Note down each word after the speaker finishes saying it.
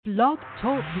Blog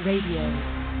Talk Radio.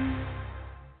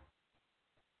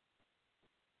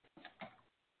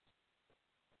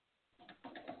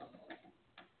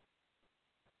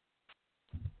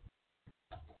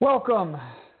 Welcome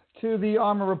to the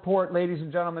ARMR Report, ladies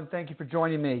and gentlemen. Thank you for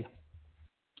joining me.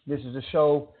 This is a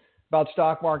show about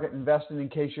stock market investing in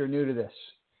case you're new to this.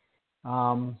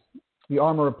 The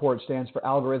ARMR Report stands for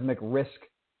Algorithmic Risk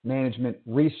Management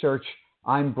Research.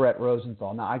 I'm Brett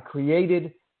Rosenthal. Now, I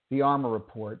created the ARMR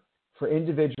Report for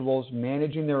individuals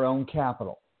managing their own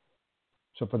capital.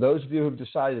 So for those of you who've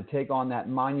decided to take on that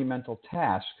monumental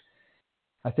task,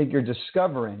 I think you're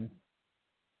discovering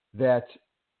that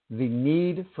the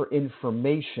need for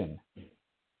information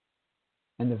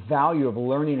and the value of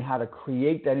learning how to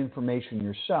create that information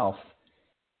yourself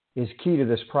is key to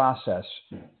this process.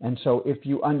 And so if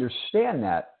you understand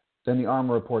that, then the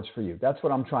ARMR Report's for you. That's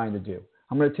what I'm trying to do.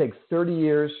 I'm going to take 30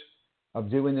 years of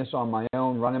doing this on my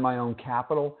own, running my own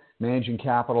capital, managing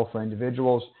capital for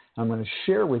individuals. I'm going to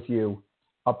share with you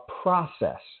a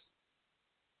process.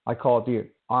 I call it the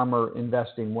ARMR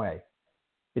investing way.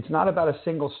 It's not about a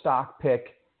single stock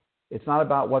pick. It's not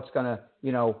about what's going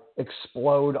to,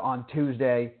 explode on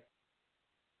Tuesday.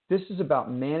 This is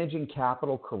about managing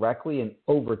capital correctly and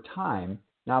over time,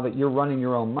 now that you're running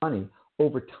your own money,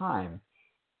 over time,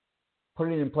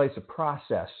 putting in place a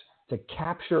process to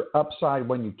capture upside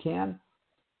when you can,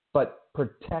 but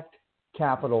protect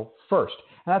capital first.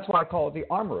 And that's why I call it the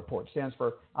ARMR Report. It stands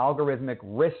for Algorithmic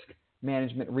Risk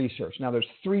Management Research. Now, there's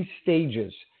 3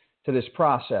 stages to this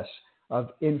process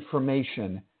of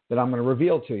information that I'm going to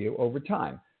reveal to you over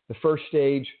time. The first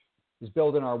stage is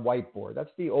building our whiteboard. That's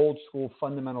the old school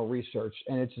fundamental research,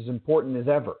 and it's as important as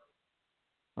ever.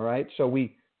 All right? So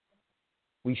we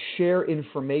share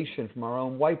information from our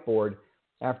own whiteboard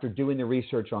after doing the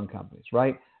research on companies,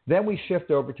 right? Then we shift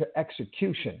over to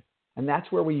execution, and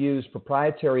that's where we use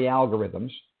proprietary algorithms,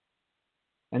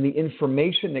 and the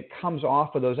information that comes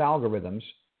off of those algorithms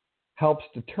helps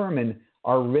determine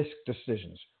our risk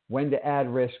decisions, when to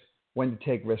add risk, when to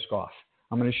take risk off.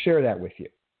 I'm going to share that with you,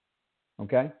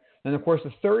 okay? And, of course,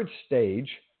 the third stage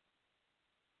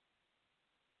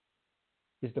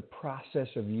is the process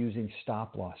of using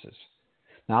stop losses.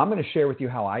 Now, I'm going to share with you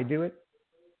how I do it.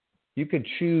 You could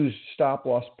choose stop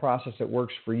loss process that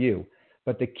works for you,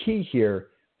 but the key here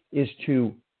is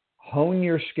to hone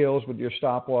your skills with your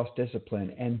stop loss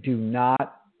discipline and do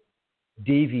not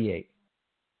deviate,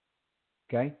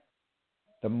 okay?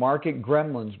 The market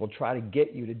gremlins will try to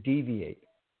get you to deviate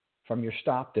from your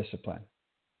stop discipline.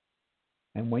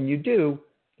 And when you do,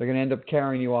 they're going to end up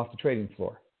carrying you off the trading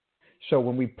floor. So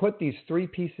when we put these 3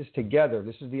 pieces together,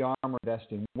 this is the ARMR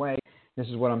investing way. This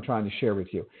is what I'm trying to share with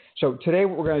you. So today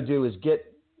what we're going to do is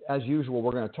as usual,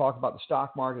 we're going to talk about the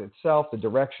stock market itself, the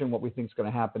direction, what we think is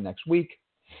going to happen next week.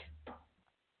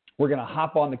 We're going to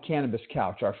hop on the cannabis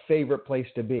couch, our favorite place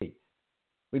to be.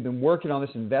 We've been working on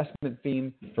this investment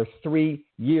theme for 3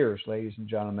 years, ladies and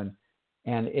gentlemen,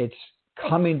 and it's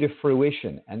coming to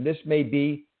fruition. And this may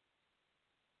be,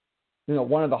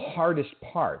 one of the hardest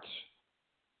parts.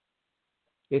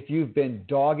 If you've been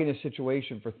dogging a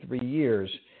situation for 3 years,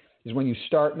 is when you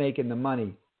start making the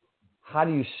money, how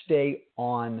do you stay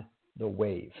on the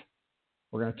wave?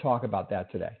 We're going to talk about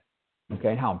that today, okay,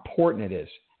 and how important it is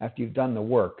after you've done the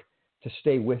work to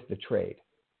stay with the trade,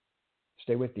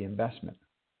 stay with the investment.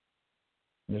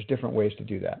 And there's different ways to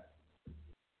do that.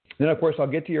 Then, of course, I'll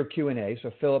get to your Q&A,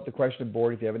 so fill up the question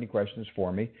board if you have any questions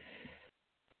for me.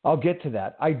 I'll get to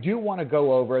that. I do want to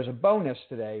go over, as a bonus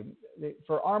today,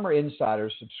 for ARMR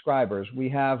Insiders subscribers, we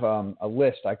have a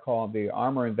list I call the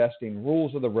ARMR Investing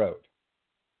Rules of the Road.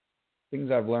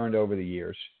 Things I've learned over the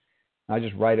years. I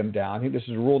just write them down. I think this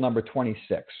is rule number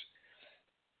 26.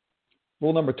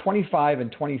 Rule number 25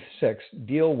 and 26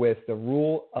 deal with the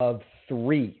rule of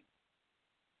 3.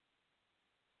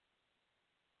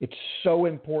 It's so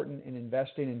important in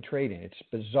investing and trading. It's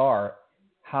bizarre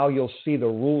how you'll see the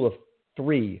rule of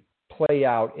 3 play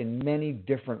out in many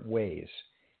different ways.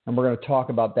 And we're going to talk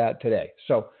about that today.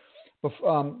 So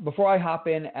before I hop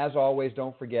in, as always,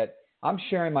 don't forget, I'm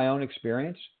sharing my own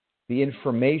experience. The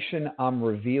information I'm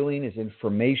revealing is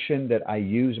information that I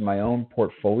use in my own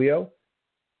portfolio.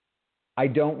 I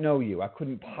don't know you. I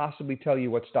couldn't possibly tell you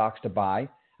what stocks to buy.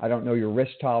 I don't know your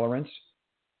risk tolerance.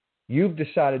 You've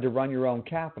decided to run your own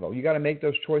capital. You got to make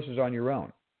those choices on your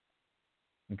own.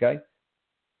 Okay?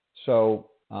 So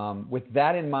with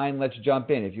that in mind, let's jump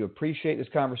in. If you appreciate this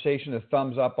conversation, a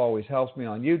thumbs up always helps me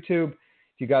on YouTube.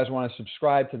 If you guys want to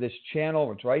subscribe to this channel,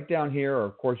 it's right down here. Or,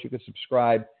 of course, you could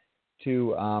subscribe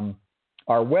to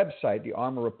our website, the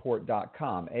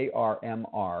ARMRreport.com,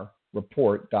 ARMR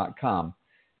report.com.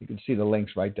 You can see the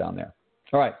links right down there.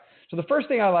 All right. So the first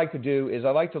thing I like to do is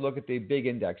I like to look at the big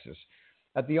indexes.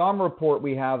 At the ARMR report,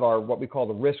 we have our what we call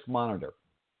the risk monitor.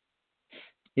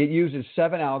 It uses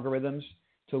 7 algorithms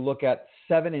to look at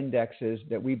 7 indexes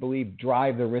that we believe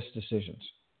drive the risk decisions.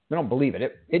 We don't believe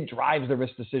it. It drives the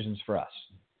risk decisions for us.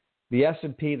 The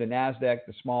S&P, the NASDAQ,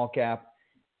 the small cap,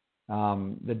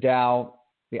 the Dow,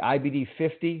 the IBD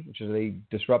 50, which is the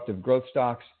disruptive growth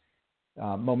stocks,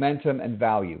 momentum, and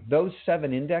value. Those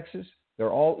 7 indexes, they're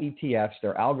all ETFs.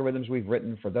 They're algorithms we've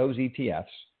written for those ETFs.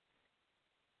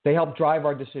 They help drive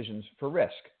our decisions for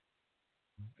risk.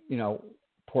 You know,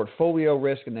 portfolio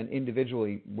risk, and then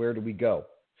individually, where do we go?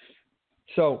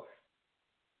 So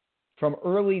from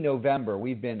early November,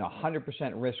 we've been 100%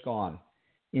 risk on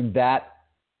in that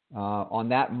on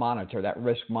that monitor, that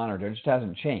risk monitor. It just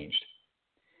hasn't changed.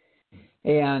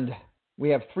 And we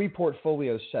have 3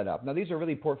 portfolios set up. Now, these are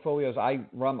really portfolios I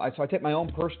run. So I take my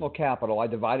own personal capital. I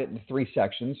divide it into 3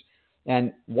 sections,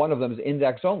 and one of them is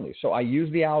index only. So I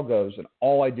use the algos, and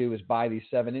all I do is buy these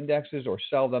 7 indexes or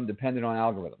sell them depending on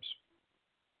algorithms.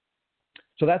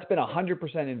 So that's been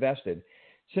 100% invested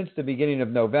since the beginning of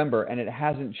November, and it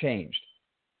hasn't changed.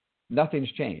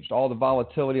 Nothing's changed. All the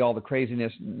volatility, all the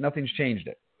craziness, nothing's changed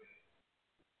it.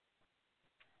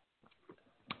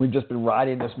 We've just been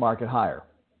riding this market higher.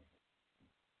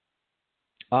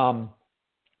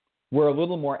 We're a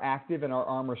little more active in our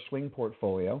ARMR Swing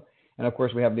portfolio, and of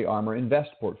course we have the ARMR Invest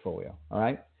portfolio. All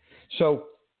right. So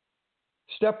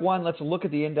step 1, let's look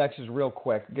at the indexes real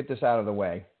quick. Get this out of the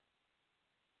way.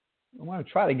 I want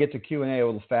to try to get to Q&A a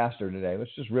little faster today.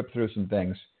 Let's just rip through some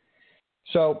things.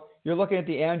 So you're looking at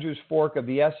the Andrews fork of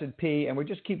the S&P, and we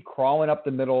just keep crawling up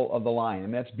the middle of the line. I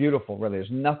mean, that's beautiful, really.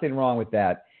 There's nothing wrong with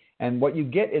that. And what you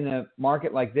get in a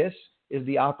market like this is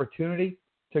the opportunity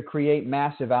to create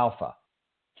massive alpha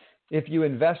if you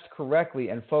invest correctly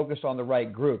and focus on the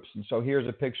right groups. And so here's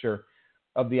a picture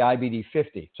of the IBD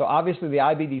 50. So obviously the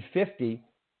IBD 50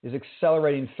 is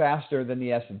accelerating faster than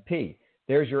the S&P.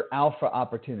 There's your alpha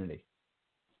opportunity.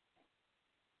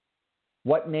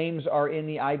 What names are in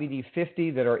the IBD 50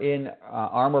 that are in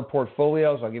ARMR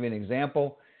portfolios? I'll give you an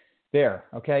example. There,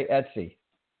 okay, Etsy.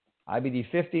 IBD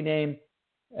 50 name,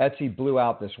 Etsy blew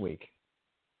out this week.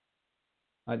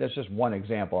 That's just one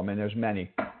example. I mean, there's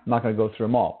many. I'm not going to go through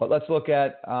them all. But let's look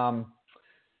at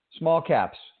small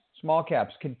caps. Small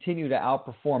caps continue to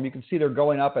outperform. You can see they're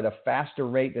going up at a faster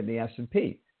rate than the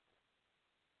S&P.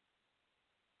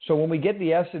 So when we get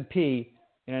the S&P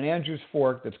in an Andrews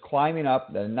fork that's climbing up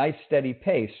at a nice steady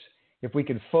pace, if we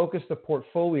can focus the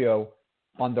portfolio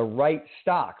on the right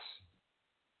stocks,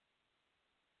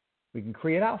 we can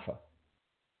create alpha.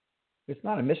 It's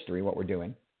not a mystery what we're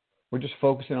doing. We're just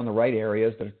focusing on the right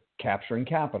areas that are capturing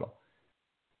capital.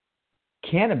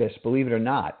 Cannabis, believe it or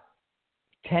not,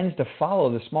 tends to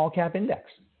follow the small cap index.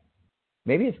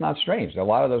 Maybe it's not strange. A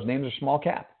lot of those names are small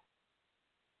cap.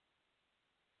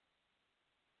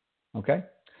 Okay?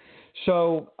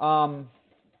 So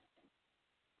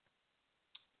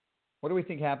what do we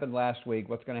think happened last week?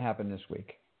 What's going to happen this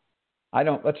week?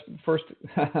 Let's first,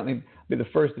 let me be the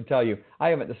first to tell you, I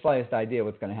haven't the slightest idea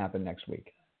what's going to happen next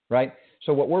week, right?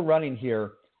 So what we're running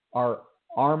here are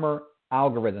ARMR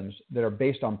algorithms that are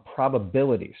based on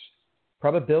probabilities.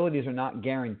 Probabilities are not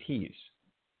guarantees.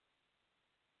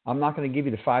 I'm not going to give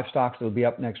you the 5 stocks that will be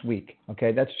up next week,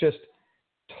 okay? That's just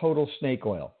total snake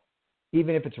oil.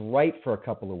 Even if it's right for a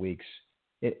couple of weeks,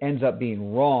 it ends up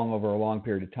being wrong over a long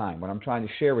period of time. What I'm trying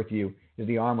to share with you is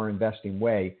the ARMR investing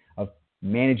way of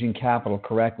managing capital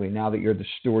correctly now that you're the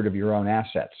steward of your own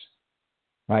assets,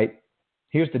 right?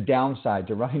 Here's the downside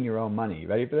to running your own money. You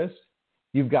ready for this?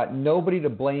 You've got nobody to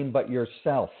blame but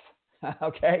yourself,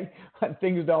 okay, when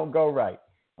things don't go right,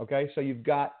 okay? So you've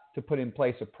got to put in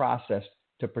place a process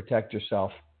to protect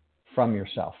yourself from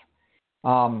yourself.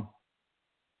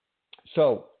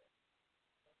 So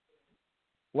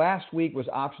last week was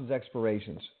options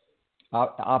expirations,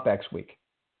 OPEX week.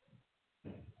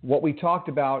 What we talked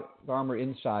about, ARMR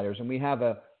Insiders, and we have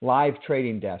a live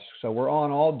trading desk. So we're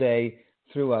on all day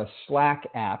through a Slack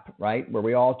app, right, where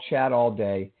we all chat all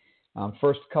day.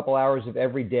 First couple hours of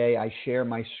every day, I share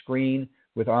my screen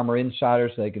with ARMR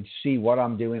Insiders so they can see what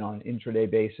I'm doing on an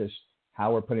intraday basis,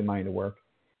 how we're putting money to work.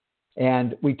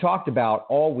 And we talked about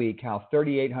all week how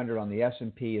 3,800 on the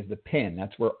S&P is the pin.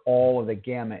 That's where all of the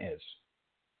gamma is.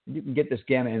 You can get this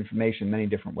gamma information many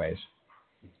different ways.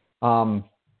 And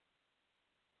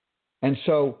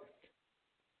so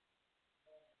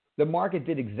the market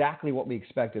did exactly what we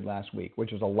expected last week,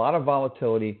 which was a lot of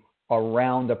volatility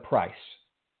around a price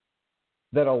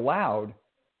that allowed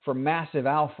for massive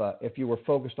alpha if you were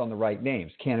focused on the right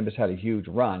names. Cannabis had a huge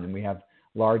run, and we have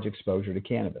large exposure to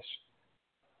cannabis.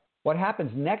 What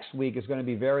happens next week is going to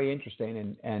be very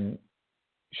interesting and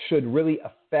should really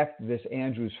affect this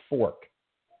Andrews fork.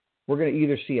 We're going to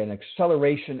either see an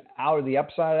acceleration out of the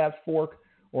upside of that fork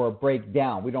or a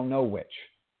breakdown. We don't know which.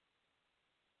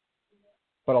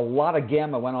 But a lot of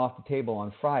gamma went off the table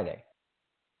on Friday.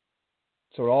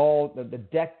 So the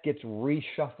deck gets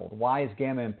reshuffled. Why is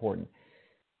gamma important?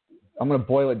 I'm going to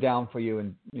boil it down for you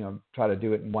and try to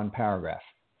do it in one paragraph.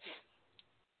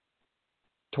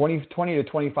 20 to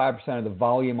 25% of the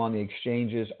volume on the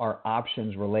exchanges are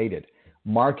options related.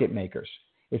 Market makers.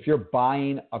 If you're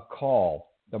buying a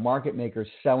call, the market maker is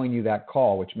selling you that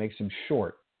call, which makes him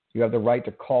short. You have the right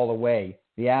to call away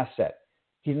the asset.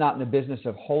 He's not in the business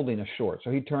of holding a short,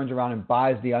 so he turns around and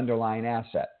buys the underlying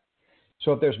asset.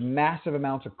 So if there's massive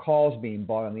amounts of calls being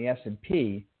bought on the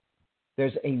S&P,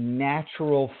 there's a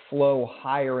natural flow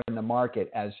higher in the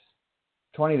market as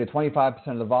 20 to 25%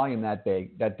 of the volume that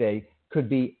day could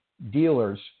be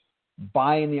dealers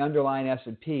buying the underlying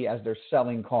S&P as they're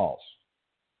selling calls.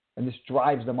 And this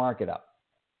drives the market up,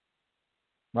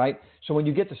 right? So when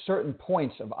you get to certain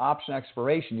points of option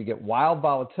expiration, you get wild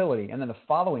volatility, and then the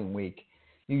following week,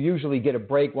 you usually get a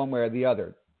break one way or the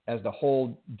other as the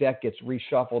whole deck gets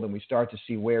reshuffled and we start to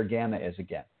see where gamma is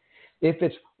again. If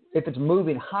it's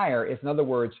moving higher, in other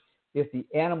words, if the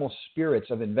animal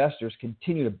spirits of investors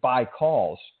continue to buy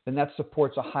calls, then that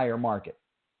supports a higher market.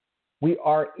 We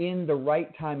are in the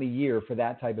right time of year for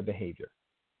that type of behavior.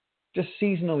 Just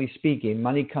seasonally speaking,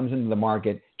 money comes into the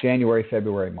market January,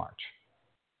 February, March.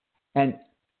 And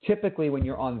typically when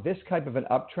you're on this type of an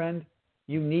uptrend,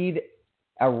 you need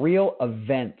a real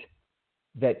event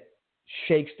that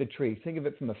shakes the tree. Think of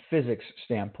it from a physics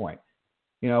standpoint.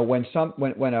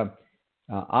 When a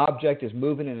object is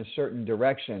moving in a certain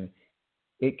direction,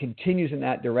 it continues in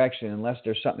that direction unless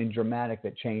there's something dramatic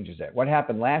that changes it. What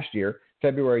happened last year,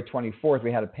 February 24th,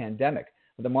 we had a pandemic.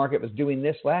 But the market was doing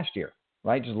this last year,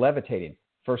 right? Just levitating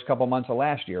first couple months of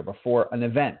last year before an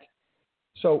event.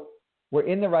 So we're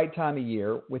in the right time of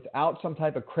year. Without some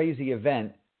type of crazy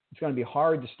event, it's going to be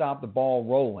hard to stop the ball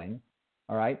rolling,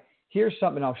 all right? Here's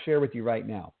something I'll share with you right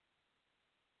now.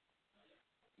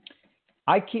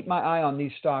 I keep my eye on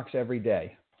these stocks every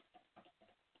day.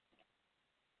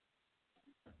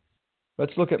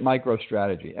 Let's look at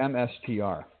MicroStrategy,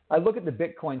 MSTR. I look at the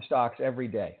Bitcoin stocks every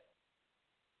day.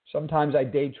 Sometimes I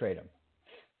day trade them.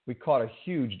 We caught a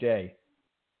huge day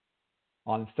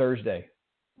on Thursday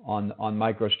on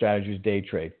MicroStrategy's day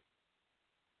trade.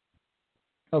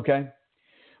 Okay?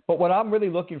 But what I'm really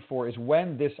looking for is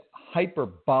when this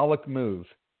hyperbolic move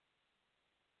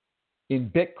in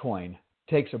Bitcoin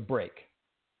takes a break.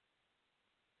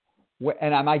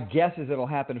 And my guess is it'll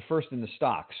happen first in the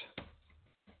stocks.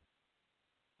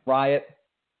 Riot.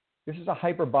 This is a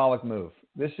hyperbolic move.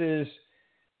 This is,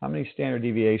 how many standard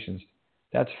deviations?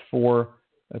 That's 4.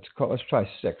 Let's try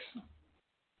 6.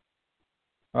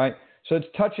 All right. So it's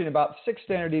touching about 6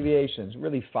 standard deviations.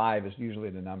 Really 5 is usually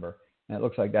the number. And it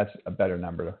looks like that's a better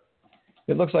number.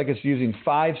 It looks like it's using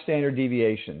 5 standard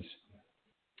deviations.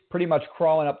 Pretty much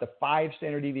crawling up to 5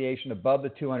 standard deviation above the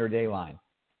 200-day line.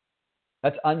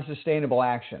 That's unsustainable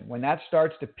action. When that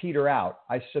starts to peter out,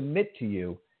 I submit to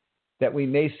you that we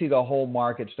may see the whole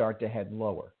market start to head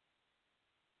lower.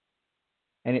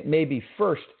 And it may be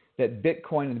first that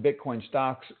Bitcoin and the Bitcoin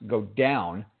stocks go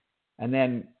down, and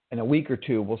then in a week or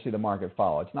two, we'll see the market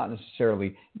follow. It's not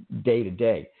necessarily day to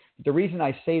day. But the reason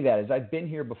I say that is I've been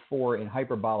here before in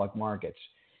hyperbolic markets.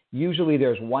 Usually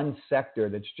there's one sector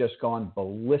that's just gone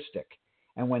ballistic.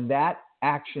 And when that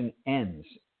action ends,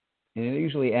 and it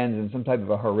usually ends in some type of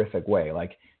a horrific way,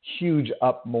 like huge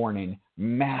up morning,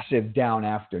 massive down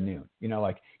afternoon.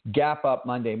 Like gap up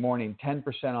Monday morning, 10%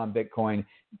 on Bitcoin,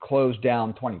 close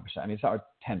down 20%. I mean, it's not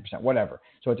 10%, whatever.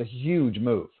 So it's a huge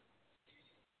move.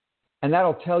 And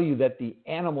that'll tell you that the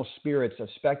animal spirits of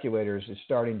speculators is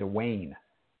starting to wane.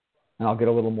 And I'll get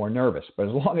a little more nervous. But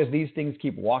as long as these things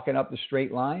keep walking up the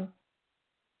straight line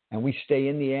and we stay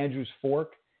in the Andrews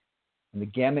fork and the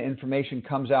gamma information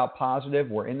comes out positive,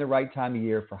 we're in the right time of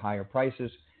year for higher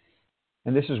prices.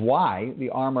 And this is why the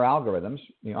ARMR algorithms,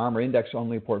 the ARMR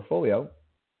index-only portfolio,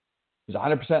 is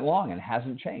 100% long and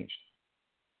hasn't changed.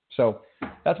 So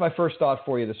that's my first thought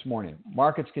for you this morning.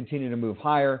 Markets continue to move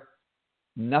higher.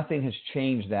 Nothing has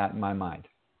changed that in my mind.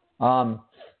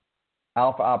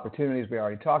 Alpha opportunities we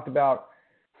already talked about,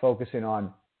 focusing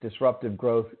on disruptive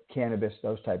growth, cannabis,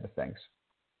 those type of things.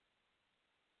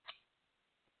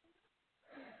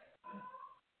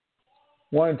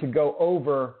 Wanted to go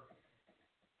over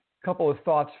a couple of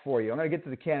thoughts for you. I'm going to get to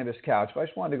the cannabis couch, but I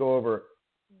just wanted to go over,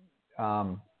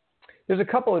 there's a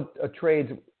couple of trades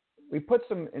we put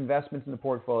some investments in the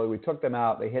portfolio. We took them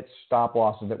out. They hit stop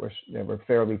losses that were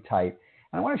fairly tight.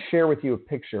 And I want to share with you a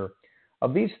picture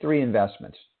of these three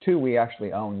investments. Two we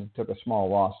actually owned, took a small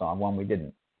loss on. One we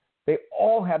didn't. They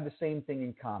all have the same thing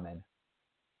in common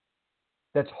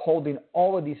that's holding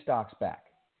all of these stocks back.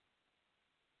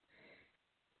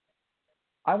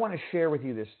 I want to share with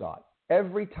you this thought.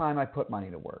 Every time I put money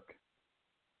to work,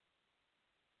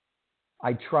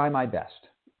 I try my best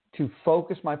to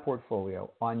focus my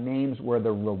portfolio on names where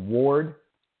the reward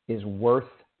is worth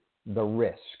the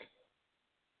risk.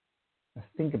 Now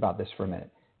think about this for a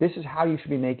minute. This is how you should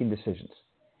be making decisions.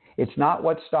 It's not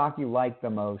what stock you like the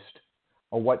most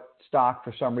or what stock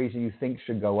for some reason you think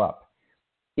should go up.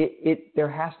 There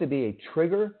has to be a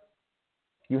trigger.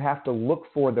 You have to look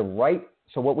for the right.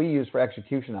 So what we use for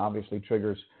execution, obviously,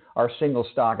 triggers our single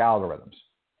stock algorithms.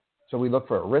 So we look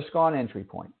for a risk on entry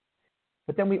point.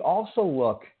 But then we also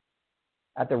look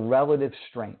at the relative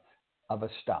strength of a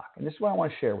stock. And this is what I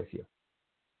want to share with you.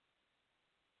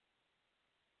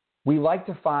 We like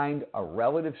to find a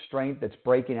relative strength that's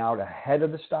breaking out ahead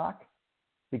of the stock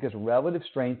because relative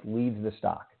strength leads the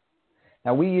stock.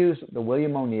 Now, we use the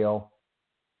William O'Neill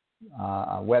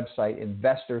website,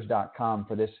 investors.com,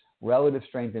 for this relative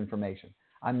strength information.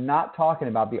 I'm not talking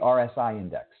about the RSI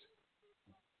index.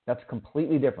 That's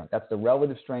completely different. That's the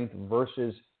relative strength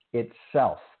versus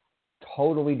itself.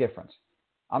 Totally different.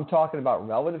 I'm talking about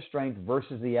relative strength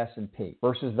versus the S&P,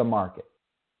 versus the market.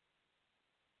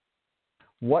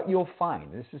 What you'll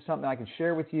find, this is something I can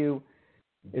share with you.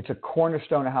 It's a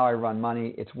cornerstone of how I run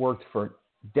money. It's worked for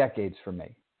decades for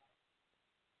me.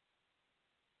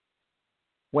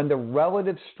 When the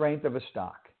relative strength of a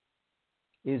stock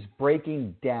is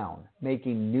breaking down,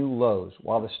 making new lows,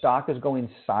 while the stock is going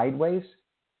sideways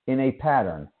in a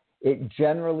pattern, it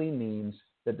generally means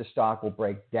that the stock will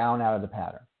break down out of the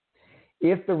pattern.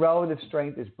 If the relative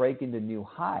strength is breaking to new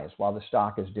highs while the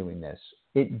stock is doing this,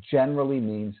 it generally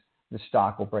means the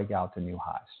stock will break out to new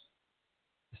highs.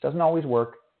 This doesn't always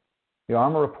work. The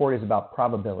ARMR report is about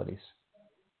probabilities.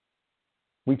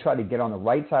 We try to get on the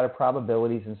right side of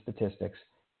probabilities and statistics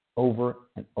over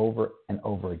and over and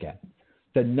over again.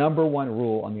 The number one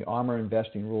rule on the ARMR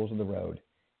investing rules of the road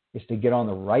is to get on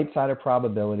the right side of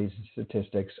probabilities and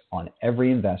statistics on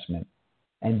every investment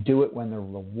and do it when the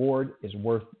reward is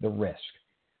worth the risk.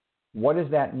 What does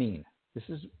that mean? This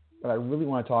is what I really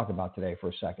want to talk about today for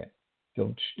a second.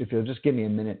 If you'll just give me a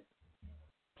minute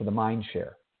for the mind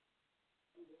share.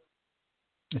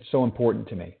 It's so important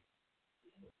to me.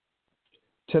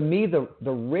 To me,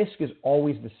 the risk is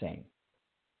always the same.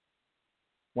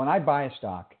 When I buy a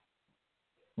stock,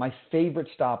 my favorite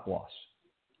stop loss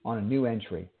on a new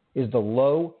entry is the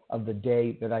low of the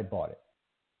day that I bought it.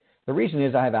 The reason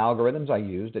is I have algorithms I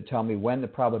use that tell me when the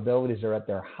probabilities are at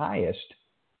their highest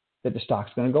that the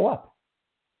stock's going to go up.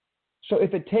 So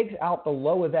if it takes out the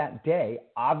low of that day,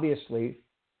 obviously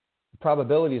the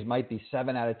probabilities might be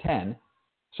 7 out of 10.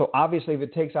 So obviously if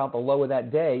it takes out the low of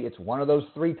that day, it's one of those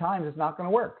 3 times it's not going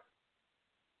to work.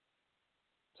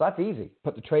 So that's easy.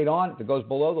 Put the trade on. If it goes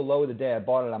below the low of the day I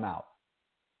bought it, I'm out.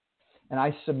 And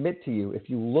I submit to you, if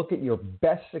you look at your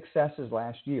best successes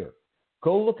last year,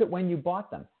 go look at when you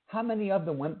bought them. How many of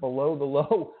them went below the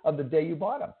low of the day you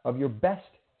bought them, of your best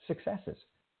successes?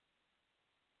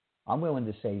 I'm willing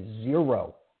to say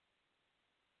 0.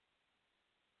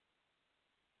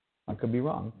 I could be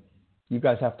wrong. You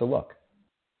guys have to look.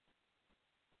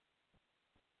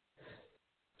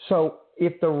 So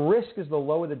if the risk is the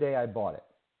low of the day I bought it,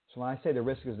 so when I say the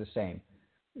risk is the same,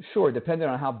 sure, depending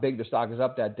on how big the stock is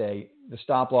up that day, the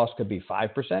stop loss could be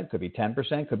 5%, could be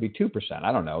 10%, could be 2%.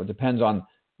 I don't know. It depends on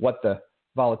what the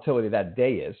volatility that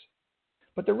day is.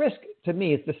 But the risk, to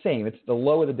me, is the same. It's the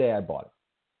low of the day I bought it.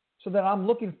 So then I'm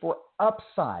looking for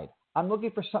upside. I'm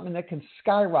looking for something that can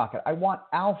skyrocket. I want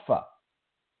alpha.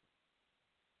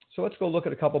 So let's go look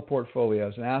at a couple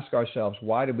portfolios and ask ourselves,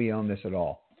 why do we own this at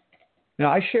all?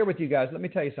 Now, I share with you guys, let me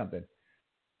tell you something.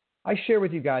 I share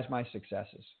with you guys my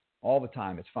successes all the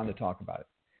time. It's fun to talk about it.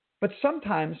 But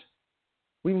sometimes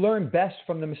we learn best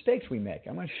from the mistakes we make.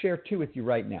 I'm going to share 2 with you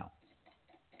right now.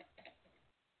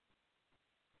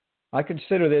 I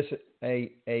consider this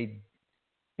a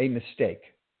mistake.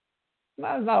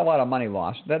 Not a lot of money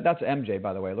lost. That's MJ,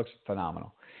 by the way. It looks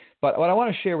phenomenal. But what I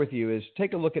want to share with you is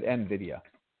take a look at NVIDIA.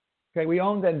 Okay, we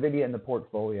owned NVIDIA in the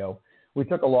portfolio. We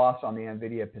took a loss on the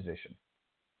NVIDIA position.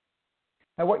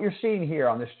 Now, what you're seeing here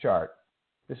on this chart,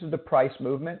 this is the price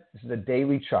movement. This is a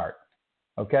daily chart.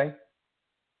 Okay?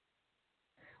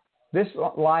 This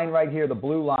line right here, the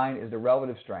blue line, is the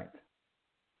relative strength.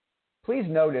 Please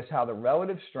notice how the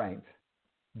relative strength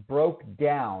broke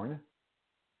down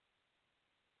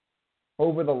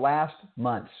over the last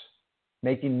months,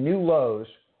 making new lows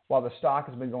while the stock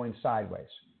has been going sideways.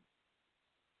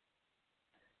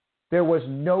 There was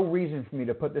no reason for me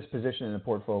to put this position in the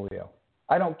portfolio.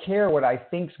 I don't care what I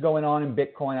think's going on in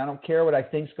Bitcoin. I don't care what I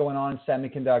think's going on in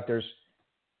semiconductors.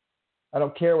 I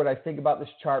don't care what I think about this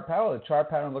chart pattern. The chart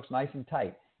pattern looks nice and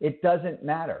tight. It doesn't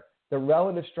matter. The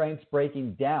relative strength's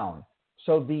breaking down.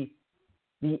 So the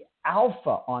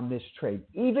alpha on this trade,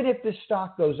 even if this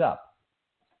stock goes up,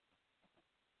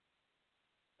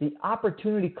 the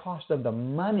opportunity cost of the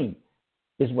money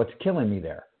is what's killing me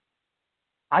there.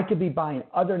 I could be buying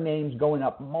other names going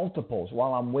up multiples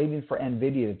while I'm waiting for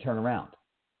NVIDIA to turn around.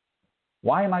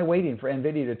 Why am I waiting for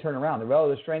NVIDIA to turn around? The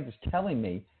relative strength is telling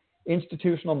me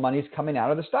institutional money is coming out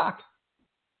of the stock.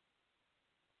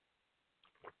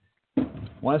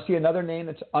 Want to see another name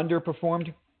that's underperformed?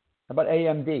 How about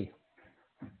AMD?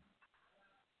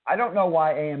 I don't know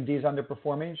why AMD is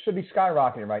underperforming. It should be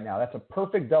skyrocketing right now. That's a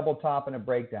perfect double top and a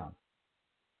breakdown.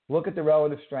 Look at the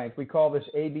relative strength. We call this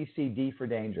ABCD for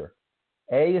danger.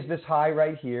 A is this high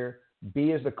right here. B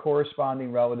is the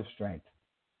corresponding relative strength,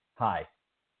 high.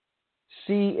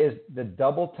 C is the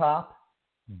double top.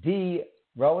 D,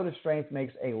 relative strength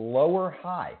makes a lower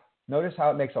high. Notice how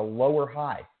it makes a lower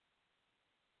high.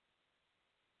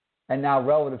 And now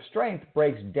relative strength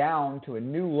breaks down to a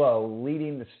new low,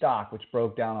 leading the stock, which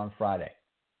broke down on Friday.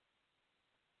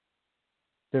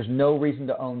 There's no reason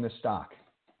to own this stock.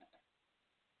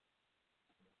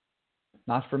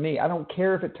 Not for me. I don't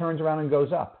care if it turns around and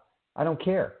goes up. I don't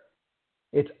care.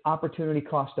 It's opportunity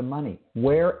cost of money.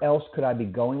 Where else could I be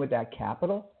going with that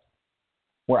capital?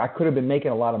 Where I could have been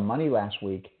making a lot of money last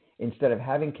week instead of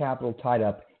having capital tied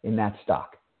up in that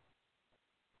stock.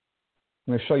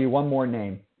 I'm going to show you one more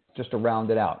name just to round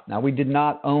it out. Now, we did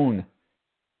not own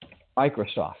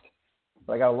Microsoft.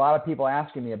 But I got a lot of people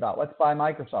asking me about, let's buy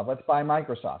Microsoft, let's buy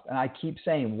Microsoft. And I keep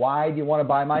saying, why do you want to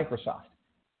buy Microsoft?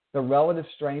 The relative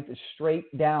strength is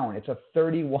straight down. It's a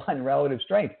 31 relative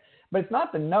strength. But it's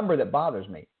not the number that bothers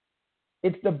me.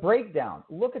 It's the breakdown.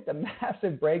 Look at the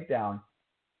massive breakdown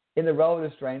in the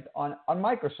relative strength on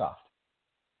Microsoft.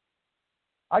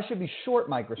 I should be short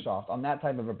Microsoft on that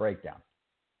type of a breakdown.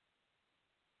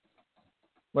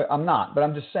 Well, I'm not, but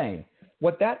I'm just saying.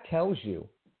 What that tells you,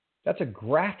 that's a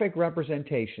graphic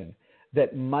representation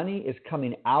that money is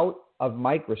coming out of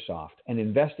Microsoft and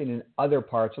investing in other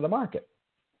parts of the market.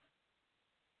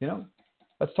 You know,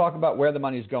 let's talk about where the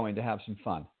money's going to have some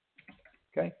fun.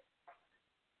 Okay?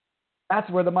 That's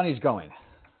where the money's going.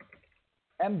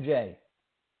 MJ,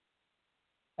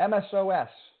 MSOS.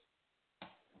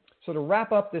 So to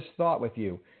wrap up this thought with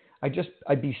you, I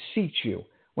beseech you,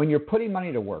 when you're putting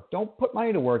money to work, don't put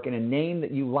money to work in a name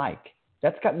that you like.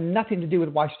 That's got nothing to do with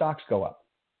why stocks go up.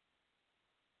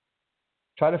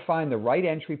 Try to find the right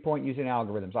entry point using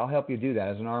algorithms. I'll help you do that.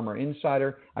 As an ARMR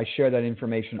insider, I share that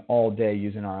information all day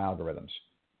using our algorithms.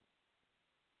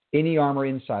 Any ARMR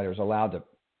insider is allowed to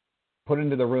put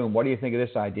into the room, what do you think of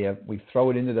this idea? We throw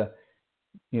it into the,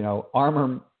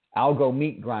 ARMR algo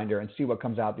meat grinder and see what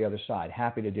comes out the other side.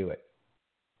 Happy to do it.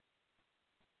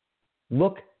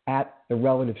 Look at the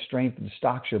relative strength of the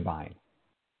stocks you're buying.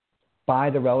 Buy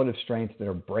the relative strengths that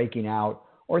are breaking out,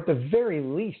 or at the very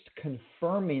least,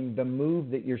 confirming the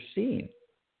move that you're seeing.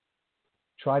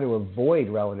 Try to avoid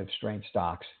relative strength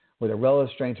stocks where the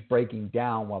relative strength's breaking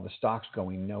down while the stock's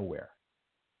going nowhere.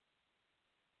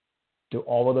 Do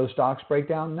all of those stocks break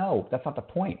down? No, that's not the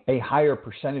point. A higher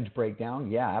percentage breakdown?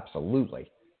 Yeah, absolutely.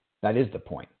 That is the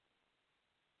point.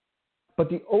 But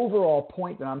the overall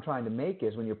point that I'm trying to make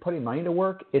is when you're putting money to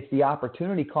work, it's the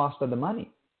opportunity cost of the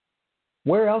money.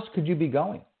 Where else could you be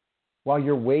going while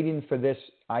you're waiting for this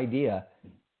idea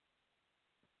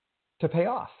to pay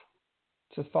off?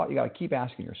 It's a thought you got to keep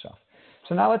asking yourself.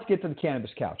 So now let's get to the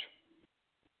cannabis couch.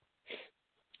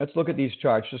 Let's look at these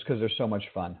charts just because they're so much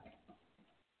fun.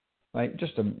 Right?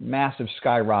 Just a massive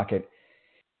skyrocket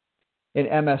in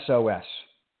MSOS.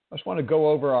 I just want to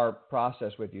go over our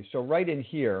process with you. So right in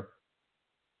here,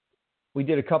 we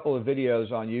did a couple of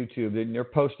videos on YouTube, and they're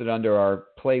posted under our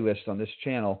playlist on this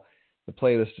channel. The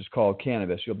playlist is called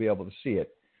Cannabis. You'll be able to see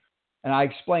it. And I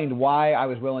explained why I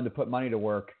was willing to put money to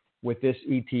work with this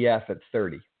ETF at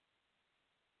 30.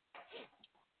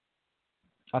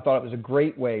 I thought it was a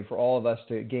great way for all of us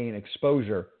to gain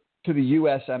exposure to the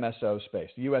U.S. MSO space,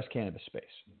 the U.S. cannabis space.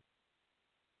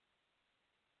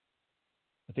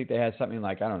 I think they had something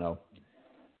like,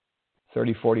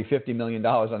 30, 40, $50 million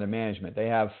under management. They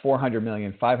have $400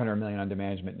 million, $500 million under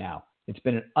management now. It's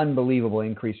been an unbelievable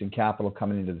increase in capital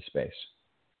coming into the space.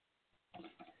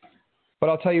 But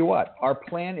I'll tell you what, our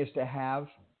plan is to have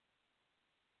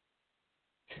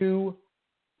 2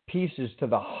 pieces to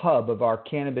the hub of our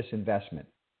cannabis investment,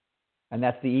 and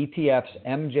that's the ETFs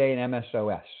MJ and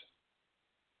MSOS.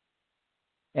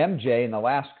 MJ in the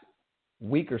last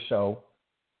week or so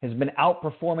has been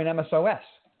outperforming MSOS.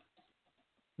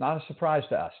 Not a surprise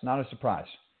to us, not a surprise.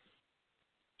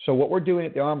 So what we're doing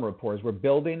at the ARMR Report is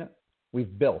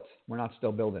we've built, we're not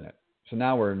still building it. So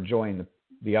now we're enjoying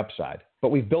the upside. But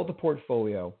we've built a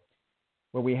portfolio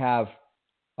where we have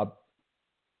a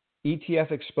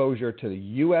ETF exposure to the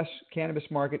U.S. cannabis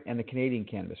market and the Canadian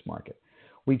cannabis market.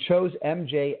 We chose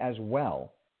MJ as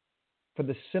well for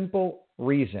the simple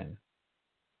reason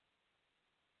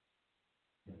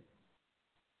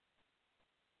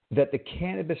that the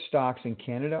cannabis stocks in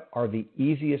Canada are the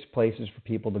easiest places for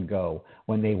people to go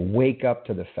when they wake up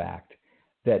to the fact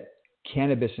that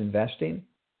cannabis investing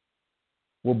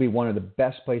will be one of the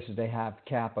best places they have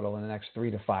capital in the next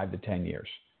 3 to 5 to 10 years.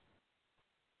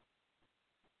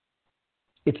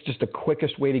 It's just the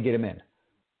quickest way to get them in.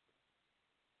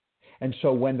 And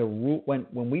so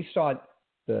when we saw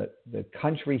the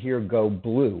country here go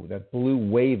blue, that blue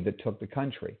wave that took the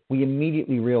country, we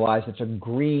immediately realized it's a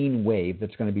green wave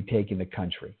that's going to be taking the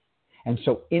country. And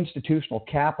so institutional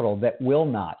capital that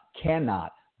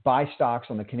cannot buy stocks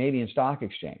on the Canadian Stock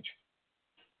Exchange,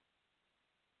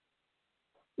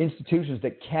 institutions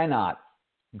that cannot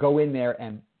go in there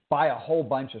and buy a whole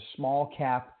bunch of small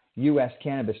cap U.S.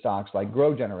 cannabis stocks like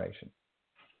Grow Generation,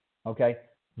 okay,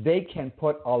 they can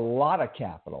put a lot of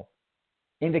capital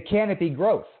into Canopy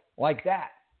Growth like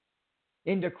that,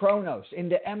 into Kronos,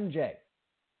 into MJ.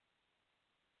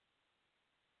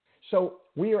 So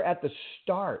we are at the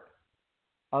start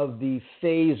of the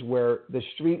phase where the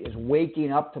street is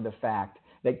waking up to the fact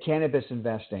that cannabis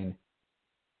investing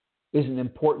is an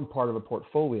important part of a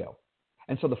portfolio.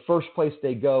 And so the first place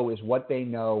they go is what they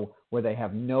know, where they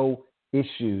have no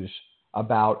issues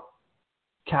about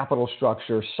capital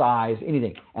structure, size,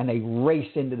 anything. And they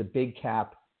race into the big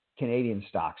cap Canadian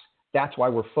stocks. That's why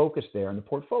we're focused there in the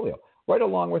portfolio, right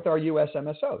along with our U.S.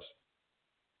 MSOs.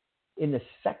 In the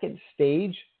second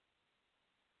stage,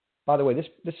 by the way,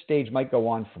 this stage might go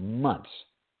on for months,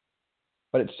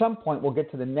 but at some point we'll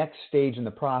get to the next stage in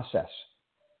the process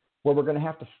where we're going to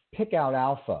have to pick out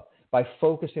alpha by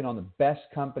focusing on the best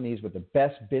companies with the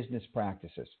best business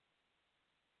practices,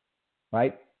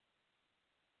 right?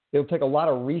 It'll take a lot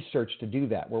of research to do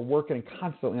that. We're working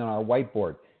constantly on our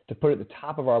whiteboard to put at the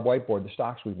top of our whiteboard the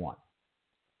stocks we want.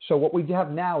 So what we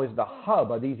have now is the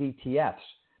hub of these ETFs,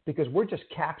 because we're just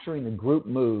capturing the group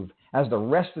move as the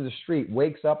rest of the street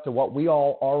wakes up to what we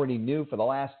all already knew for the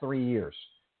last 3 years.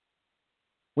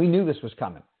 We knew this was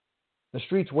coming. The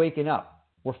street's waking up.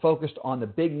 We're focused on the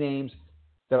big names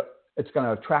that it's going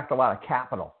to attract a lot of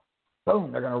capital.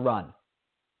 Boom, they're going to run.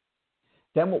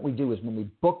 Then what we do is when we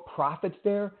book profits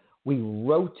there, we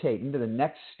rotate into the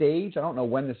next stage. I don't know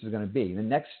when this is going to be. The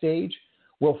next stage,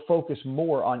 we'll focus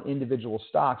more on individual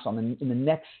stocks in the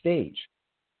next stage.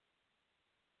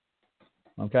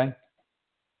 Okay?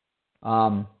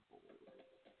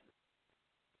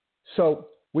 So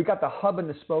we got the hub and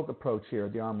the spoke approach here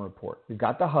at the ARMR Report. We've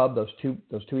got the hub, those two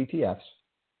ETFs.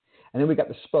 And then we got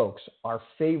the spokes, our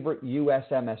favorite U.S.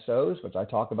 MSOs, which I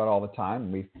talk about all the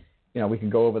time. We can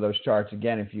go over those charts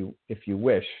again if you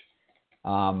wish.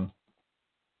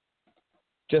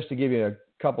 Just to give you a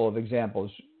couple of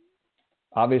examples,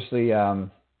 obviously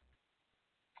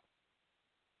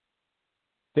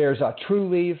there's a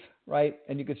TrueLeave, right?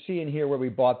 And you can see in here where we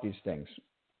bought these things.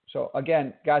 So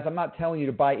again, guys, I'm not telling you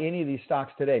to buy any of these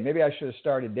stocks today. Maybe I should have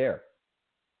started there.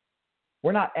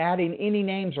 We're not adding any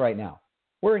names right now.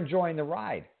 We're enjoying the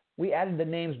ride. We added the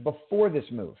names before this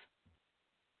move.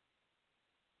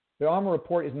 The ARMR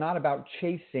Report is not about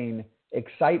chasing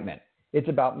excitement. It's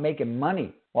about making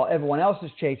money while everyone else is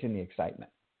chasing the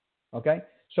excitement. Okay?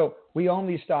 So we own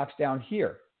these stocks down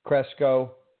here.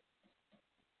 Cresco,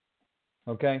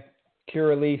 okay,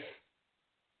 Curaleaf,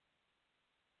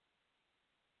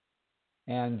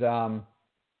 and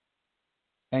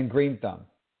Green Thumb.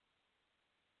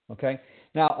 Okay?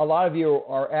 Now, a lot of you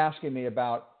are asking me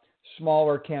about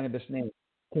smaller cannabis names.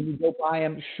 Can you go buy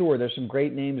them? Sure, there's some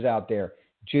great names out there.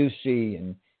 Juicy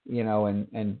and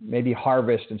maybe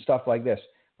Harvest and stuff like this.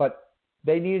 But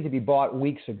they needed to be bought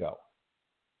weeks ago.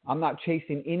 I'm not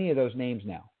chasing any of those names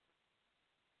now.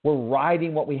 We're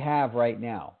riding what we have right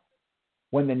now.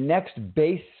 When the next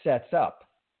base sets up,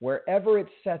 wherever it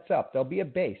sets up, there'll be a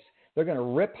base. They're going to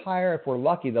rip higher. If we're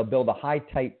lucky, they'll build a high,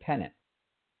 tight pennant.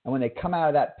 And when they come out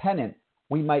of that pennant,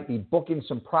 we might be booking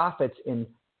some profits in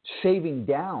shaving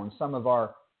down some of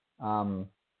our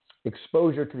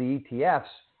exposure to the ETFs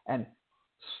and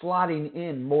slotting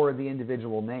in more of the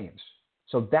individual names.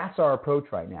 So that's our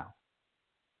approach right now.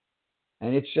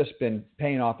 and it's just been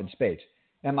paying off in spades.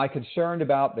 Am I concerned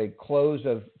about the close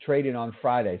of trading on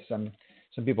Friday? Some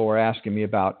people were asking me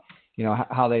about,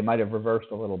 how they might have reversed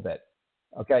a little bit.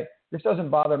 Okay, this doesn't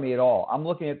bother me at all. I'm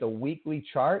looking at the weekly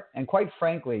chart, and quite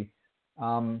frankly,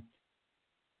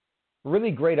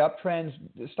 really great uptrends,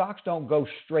 the stocks don't go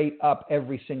straight up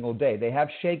every single day. They have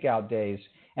shakeout days,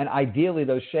 and ideally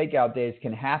those shakeout days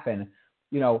can happen,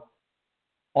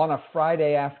 on a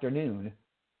Friday afternoon,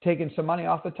 taking some money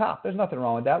off the top. There's nothing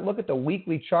wrong with that. Look at the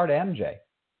weekly chart, MJ.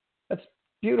 That's a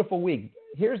beautiful week.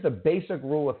 Here's the basic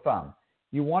rule of thumb.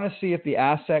 You want to see if the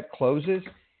asset closes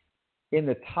in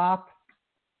the top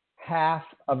half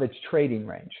of its trading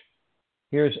range.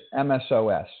 Here's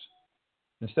MSOS.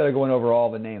 Instead of going over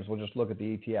all the names, we'll just look at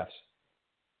the ETFs.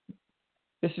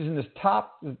 This is in the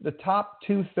top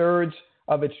 2/3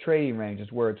 of its trading range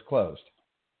is where it's closed.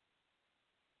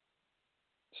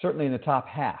 Certainly in the top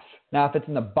half. Now, if it's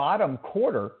in the bottom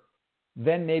quarter,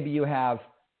 then maybe you have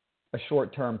a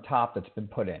short-term top that's been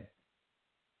put in.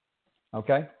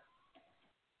 Okay?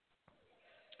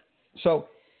 So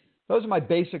those are my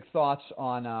basic thoughts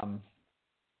on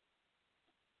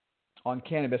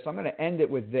cannabis. I'm going to end it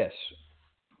with this.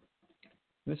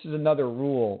 This is another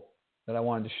rule that I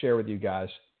wanted to share with you guys.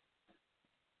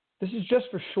 This is just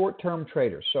for short-term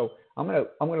traders. So I'm going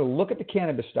to look at the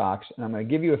cannabis stocks, and I'm going to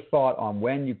give you a thought on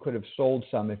when you could have sold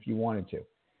some if you wanted to.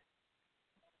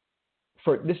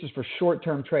 This is for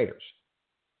short-term traders.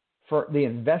 For the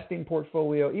investing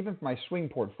portfolio, even for my swing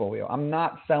portfolio, I'm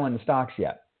not selling the stocks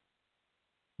yet.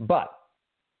 But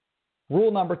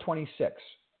rule number 26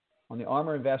 on the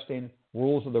ARMR Investing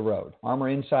Rules of the Road.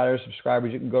 ARMR Insiders,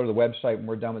 subscribers, you can go to the website when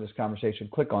we're done with this conversation.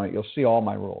 Click on it. You'll see all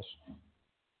my rules.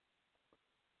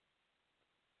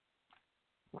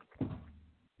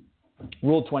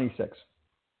 Rule 26.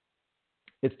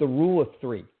 It's the rule of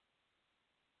three.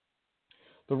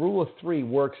 The rule of three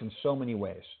works in so many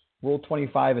ways. Rule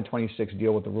 25 and 26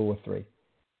 deal with the rule of three.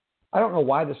 I don't know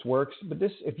why this works, but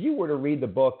if you were to read the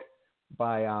book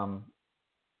by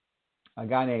a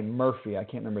guy named Murphy, I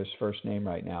can't remember his first name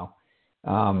right now.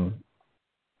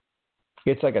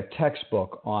 It's like a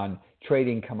textbook on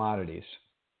trading commodities.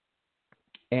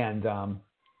 And I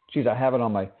have it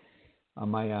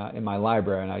in my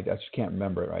library, and I just can't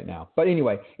remember it right now. But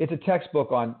anyway, it's a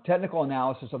textbook on technical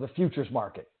analysis of the futures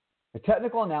market. The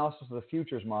technical analysis of the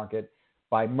futures market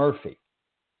by Murphy.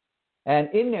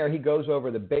 And in there, he goes over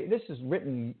this is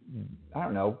written,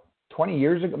 20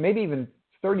 years ago, maybe even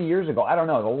 30 years ago. I don't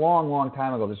know. It's a long, long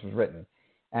time ago this was written.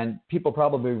 And people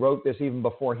probably wrote this even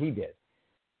before he did.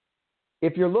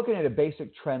 If you're looking at a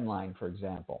basic trend line, for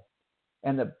example,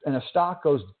 and a stock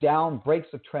goes down, breaks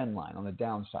the trend line on the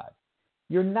downside,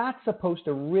 you're not supposed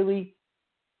to really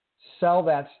sell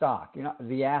that stock,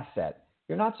 the asset.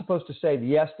 You're not supposed to say,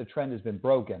 yes, the trend has been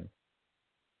broken,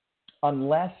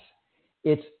 unless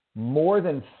it's more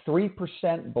than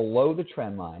 3% below the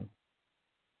trend line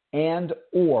and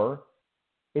or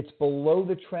it's below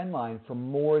the trend line for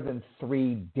more than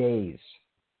 3 days.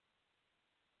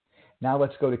 Now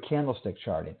let's go to candlestick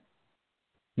charting.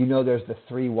 There's the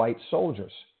three white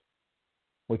soldiers,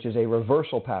 which is a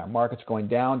reversal pattern. Market's going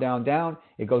down, down, down.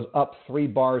 It goes up 3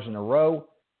 bars in a row.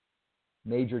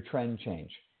 Major trend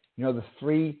change. The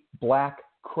three black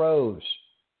crows,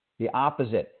 the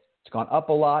opposite. It's gone up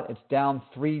a lot. It's down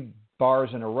 3 bars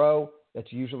in a row.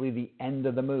 That's usually the end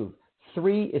of the move.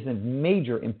 3 is of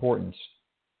major importance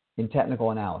in technical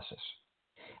analysis.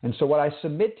 And so what I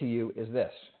submit to you is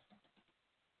this.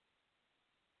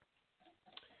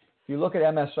 If you look at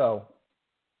MSO,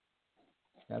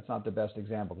 that's not the best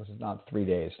example because it's not 3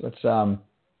 days. Let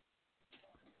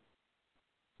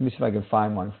me see if I can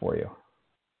find one for you.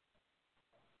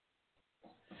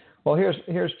 Well,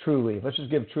 here's Trulieve. Let's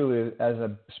just give Trulieve as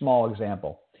a small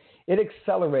example. It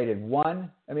accelerated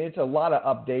it's a lot of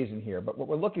up days in here, but what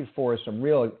we're looking for is some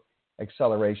real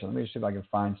acceleration. Let me just see if I can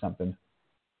find something.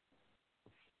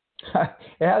 It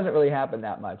hasn't really happened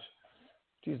that much.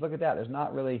 Geez, look at that. There's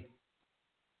not really.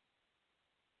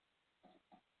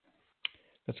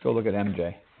 Let's go look at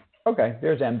MJ. Okay,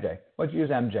 there's MJ. Let's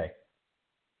use MJ.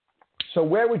 So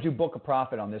where would you book a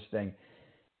profit on this thing?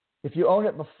 If you own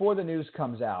it before the news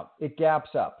comes out, it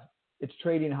gaps up. It's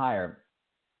trading higher.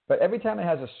 But every time it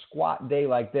has a squat day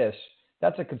like this,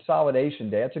 that's a consolidation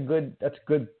day. That's a good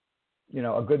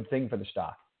thing for the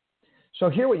stock. So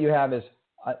here what you have is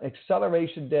an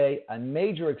acceleration day, a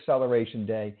major acceleration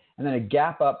day, and then a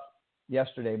gap up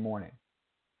yesterday morning.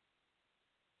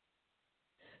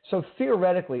 So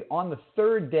theoretically, on the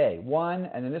third day,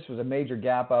 and then this was a major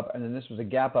gap up, and then this was a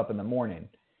gap up in the morning.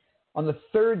 On the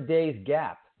third day's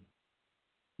gap,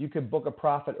 you could book a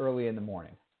profit early in the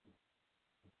morning.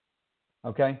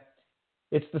 Okay?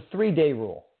 It's the 3-day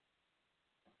rule.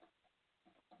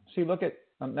 See, look at,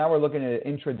 now we're looking at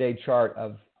an intraday chart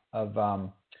of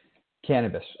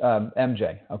cannabis,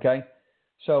 MJ, okay?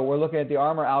 So we're looking at the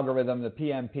ARMR algorithm, the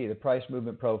PMP, the price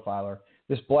movement profiler.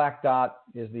 This black dot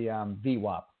is the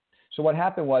VWAP. So what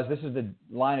happened was, this is the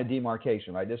line of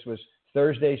demarcation, right? This was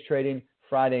Thursday's trading,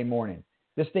 Friday morning.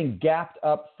 This thing gapped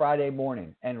up Friday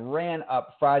morning and ran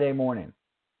up Friday morning.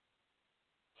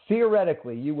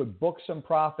 Theoretically, you would book some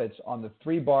profits on the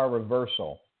 3-bar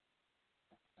reversal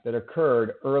that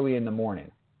occurred early in the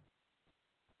morning.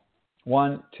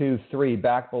 1, 2, 3,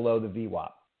 back below the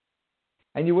VWAP.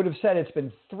 And you would have said it's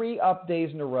been 3 up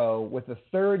days in a row, with the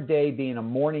 3rd day being a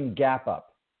morning gap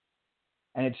up.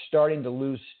 And it's starting to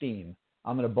lose steam.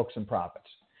 I'm going to book some profits.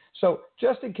 So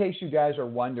just in case you guys are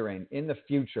wondering, in the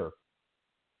future,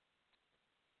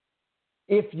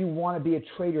 if you want to be a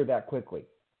trader that quickly,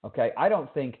 okay, I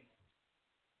don't think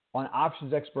on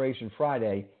options expiration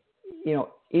Friday,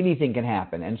 anything can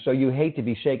happen. And so you hate to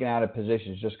be shaken out of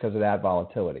positions just because of that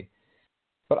volatility.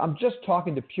 But I'm just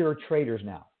talking to pure traders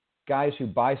now, guys who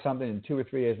buy something and 2 or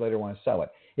 3 days later want to sell it.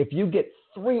 If you get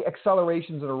 3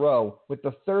 accelerations in a row, with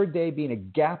the 3rd day being a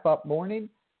gap up morning,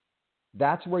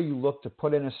 that's where you look to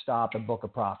put in a stop and book a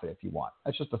profit if you want.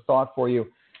 That's just a thought for you.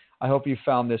 I hope you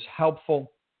found this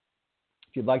helpful.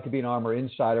 If you'd like to be an ARMR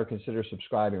insider, consider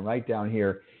subscribing right down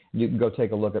here. You can go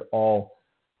take a look at all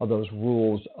of those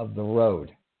rules of the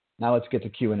road. Now let's get to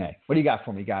Q&A. What do you got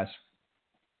for me, guys?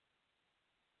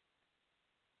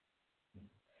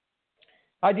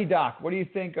 ID Doc, what do you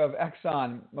think of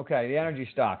Exxon? Okay, the energy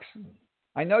stocks.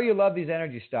 I know you love these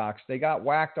energy stocks. They got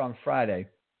whacked on Friday.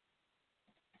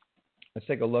 Let's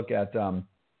take a look at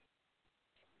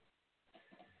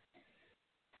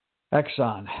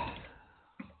Exxon.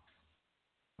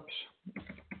 Oops.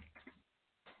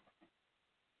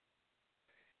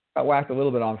 Got whacked a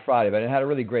little bit on Friday, but it had a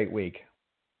really great week.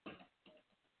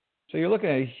 So you're looking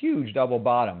at a huge double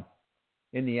bottom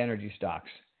in the energy stocks.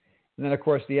 And then, of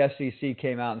course, the SEC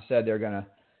came out and said they're going to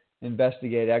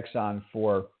investigate Exxon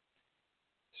for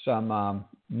some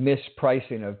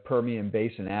mispricing of Permian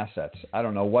Basin assets. I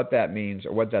don't know what that means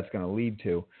or what that's going to lead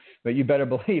to, but you better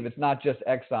believe it's not just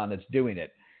Exxon that's doing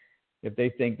it. If they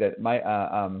think that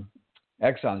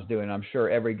Exxon's doing it, I'm sure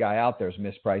every guy out there is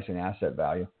mispricing asset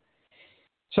value.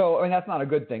 So, I mean, that's not a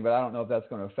good thing, but I don't know if that's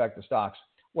going to affect the stocks.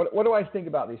 What do I think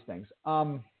about these things?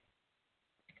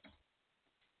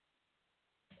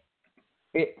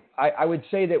 I would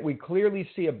say that we clearly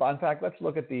see in fact, let's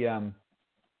look at the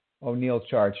O'Neill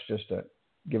charts just to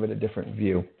give it a different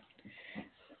view.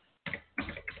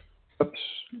 Oops.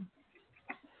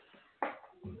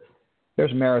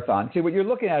 There's Marathon. See, what you're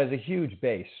looking at is a huge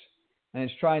base, and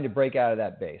it's trying to break out of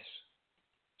that base.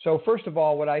 So first of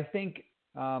all, what I think,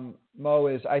 Mo,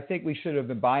 is I think we should have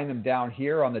been buying them down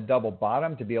here on the double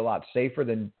bottom to be a lot safer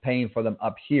than paying for them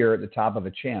up here at the top of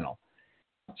a channel.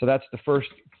 So that's the first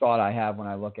thought I have when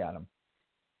I look at them.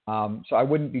 So I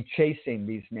wouldn't be chasing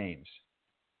these names.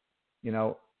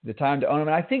 The time to own them.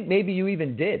 And I think maybe you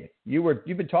even did. You've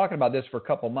been talking about this for a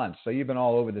couple months, so you've been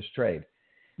all over this trade.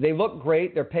 They look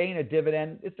great. They're paying a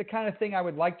dividend. It's the kind of thing I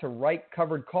would like to write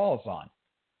covered calls on.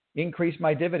 Increase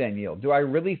my dividend yield. Do I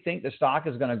really think the stock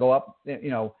is going to go up,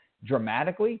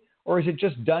 dramatically, or is it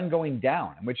just done going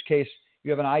down? In which case,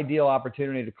 you have an ideal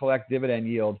opportunity to collect dividend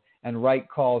yield and write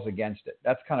calls against it.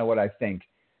 That's kind of what I think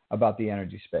about the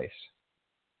energy space.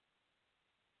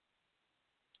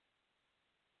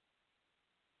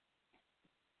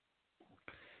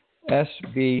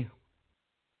 SBECF.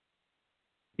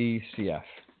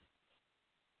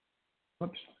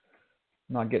 Whoops,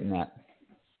 not getting that.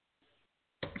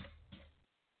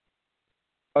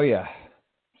 Oh, yeah,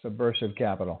 Subversive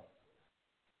Capital.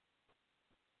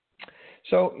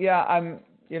 So, yeah,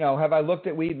 have I looked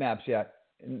at weed maps yet?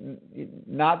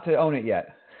 Not to own it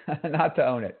yet. Not to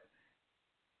own it.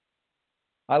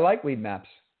 I like weed maps.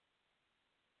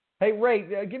 Hey,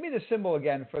 Ray, give me the symbol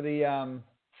again for the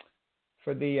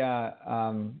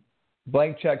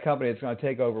blank check company that's going to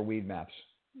take over weed maps.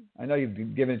 I know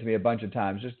you've given it to me a bunch of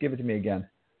times. Just give it to me again.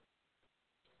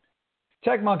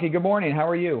 Tech Monkey, good morning. How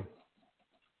are you?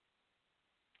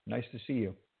 Nice to see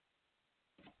you.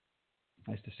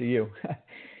 Nice to see you.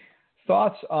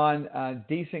 Thoughts on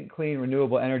decent, clean,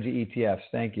 renewable energy ETFs?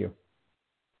 Thank you.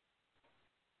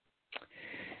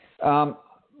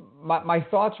 My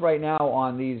thoughts right now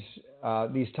on these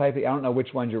type of, I don't know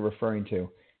which ones you're referring to,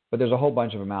 but there's a whole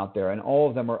bunch of them out there, and all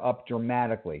of them are up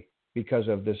dramatically because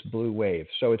of this blue wave.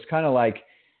 So it's kind of like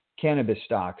cannabis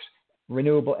stocks,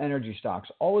 renewable energy stocks.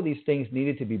 All of these things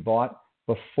needed to be bought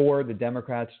before the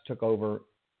Democrats took over,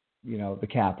 the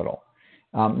Capitol.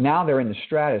 Now they're in the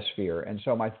stratosphere. And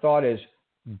so my thought is,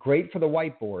 great for the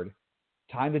whiteboard,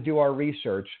 time to do our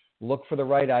research, look for the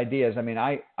right ideas. I mean,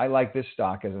 I like this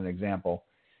stock as an example.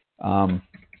 I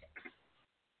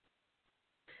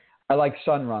like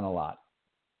Sunrun a lot.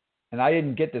 And I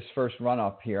didn't get this first run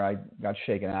up here. I got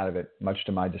shaken out of it, much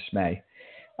to my dismay.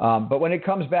 But when it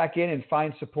comes back in and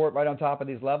finds support right on top of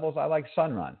these levels, I like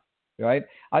Sunrun, right?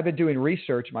 I've been doing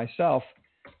research myself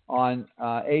on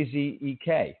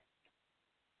AZEK.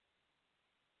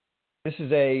 This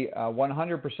is a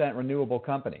 100% renewable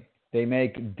company. They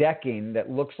make decking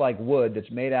that looks like wood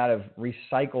that's made out of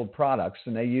recycled products,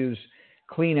 and they use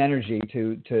clean energy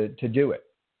to do it.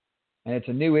 And it's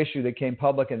a new issue that came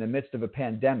public in the midst of a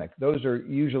pandemic. Those are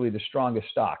usually the strongest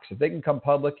stocks. If they can come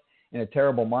public in a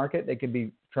terrible market, they can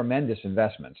be tremendous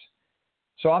investments.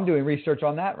 So I'm doing research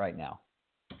on that right now.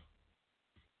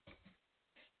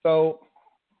 So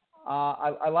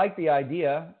I like the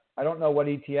idea. I don't know what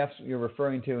ETFs you're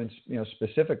referring to,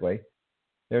 specifically.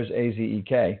 There's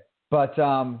AZEK, but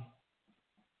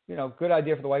good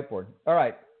idea for the whiteboard. All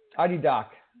right, ID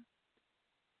Doc.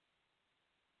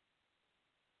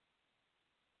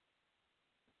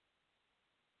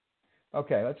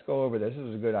 Okay, let's go over this. This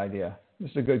is a good idea.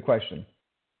 This is a good question.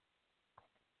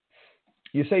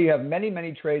 You say you have many,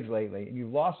 many trades lately, and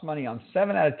you've lost money on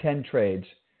 7 out of 10 trades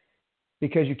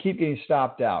because you keep getting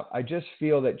stopped out. I just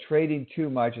feel that trading too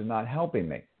much is not helping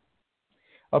me.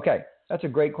 Okay, that's a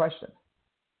great question.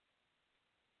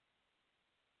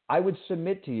 I would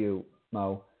submit to you,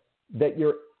 Mo, that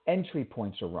your entry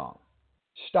points are wrong.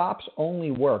 Stops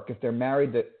only work if they're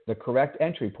married to the correct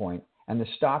entry point and the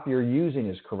stop you're using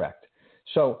is correct.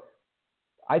 So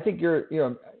I think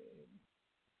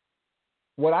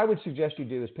what I would suggest you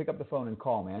do is pick up the phone and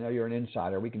call me. I know you're an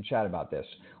insider. We can chat about this.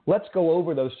 Let's go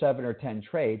over those 7 or 10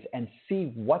 trades and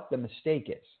see what the mistake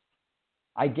is.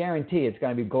 I guarantee it's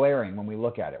going to be glaring when we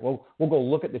look at it. We'll go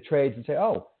look at the trades and say,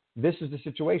 oh, this is the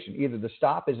situation. Either the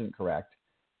stop isn't correct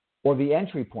or the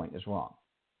entry point is wrong.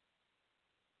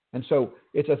 And so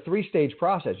it's a 3-stage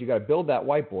process. You got to build that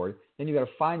whiteboard. Then you got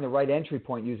to find the right entry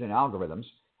point using algorithms.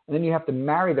 And then you have to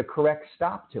marry the correct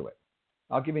stop to it.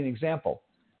 I'll give you an example.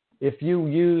 If you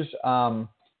use,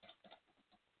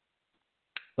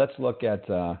 let's look at,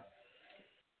 let's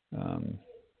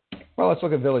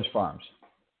look at Village Farms.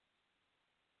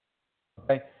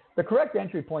 Okay, the correct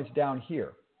entry point's down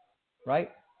here,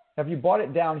 right? If you bought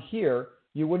it down here,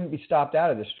 you wouldn't be stopped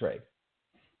out of this trade.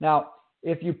 Now,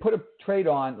 if you put a trade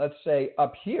on, let's say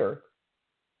up here,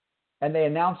 and they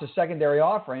announce a secondary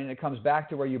offering and it comes back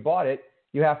to where you bought it,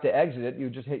 you have to exit it. You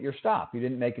just hit your stop. You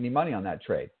didn't make any money on that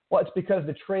trade. Well, it's because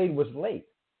the trade was late,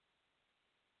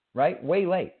 right? Way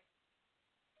late.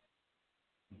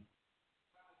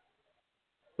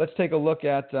 Let's take a look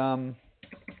at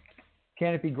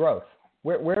Canopy Growth.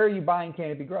 Where are you buying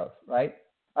Canopy Growth, right?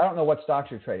 I don't know what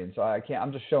stocks you're trading, so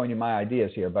I'm just showing you my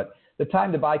ideas here. But the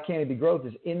time to buy Canopy Growth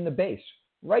is in the base,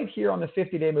 right here on the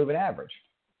 50-day moving average.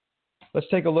 Let's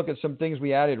take a look at some things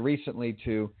we added recently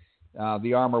to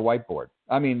the ARMR whiteboard.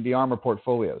 The ARMR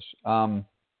portfolios. I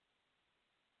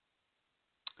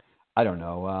don't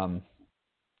know.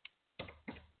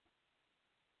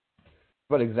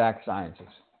 But Exact Sciences,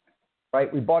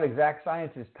 right? We bought Exact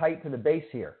Sciences tight to the base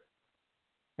here,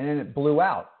 and then it blew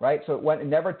out, right? So it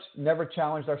never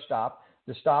challenged our stop.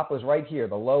 The stop was right here,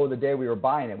 the low of the day we were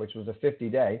buying it, which was a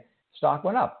 50-day. Stock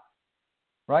went up,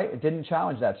 right? It didn't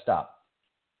challenge that stop.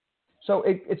 So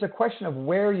it's a question of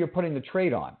where you're putting the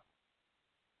trade on.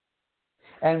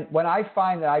 And when I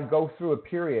find that I go through a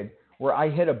period where I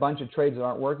hit a bunch of trades that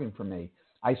aren't working for me,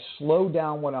 I slow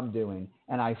down what I'm doing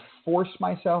and I force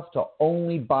myself to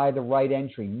only buy the right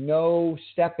entry. No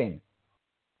stepping.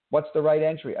 What's the right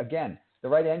entry? Again, the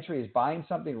right entry is buying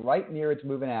something right near its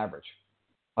moving average.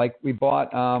 Like we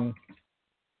bought,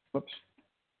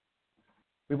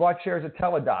 we bought shares of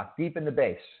Teladoc deep in the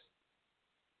base.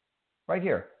 Right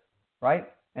here, right?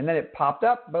 And then it popped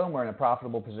up, boom, we're in a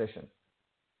profitable position.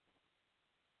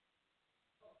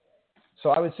 So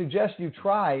I would suggest you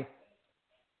try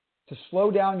to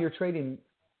slow down your trading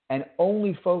and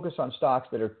only focus on stocks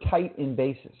that are tight in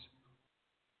bases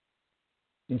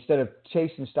instead of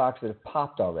chasing stocks that have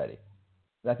popped already.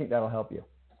 I think that'll help you.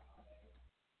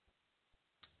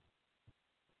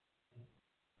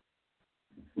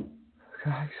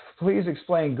 Please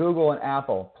explain Google and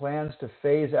Apple plans to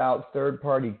phase out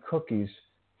third-party cookies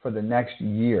for the next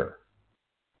year.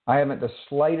 I haven't the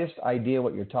slightest idea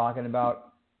what you're talking about.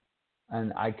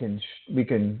 And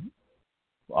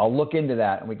I'll look into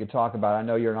that and we could talk about it. I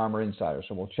know you're an ARMR insider,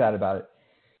 so we'll chat about it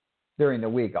during the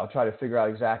week. I'll try to figure out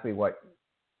exactly what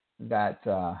that,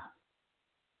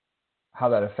 how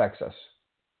that affects us.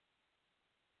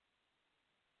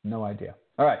 No idea.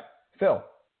 All right, Phil,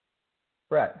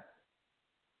 Brett.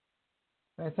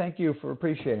 Thank you for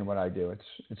appreciating what I do.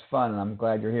 It's fun, and I'm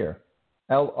glad you're here.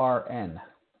 LRN.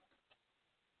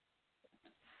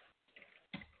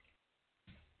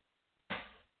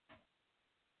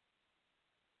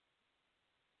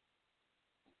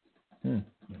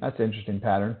 That's an interesting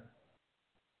pattern.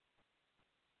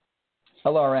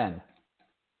 LRN,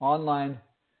 online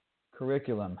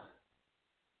curriculum,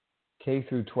 K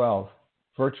through 12,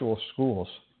 virtual schools.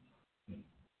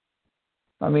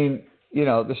 I mean,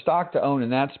 the stock to own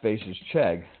in that space is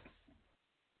Chegg,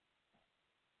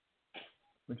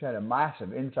 which had a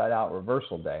massive inside-out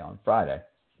reversal day on Friday.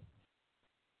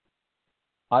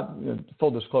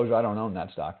 Full disclosure, I don't own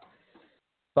that stock,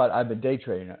 but I've been day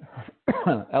trading it.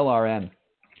 LRN.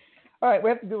 All right,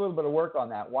 we have to do a little bit of work on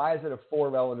that. Why is it a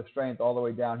 4 relative strength all the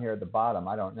way down here at the bottom?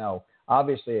 I don't know.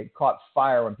 Obviously, it caught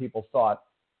fire when people thought,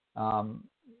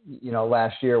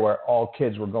 last year where all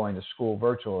kids were going to school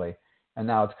virtually, and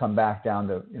now it's come back down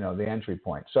to, the entry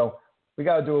point. So we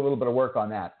got to do a little bit of work on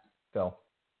that, Phil.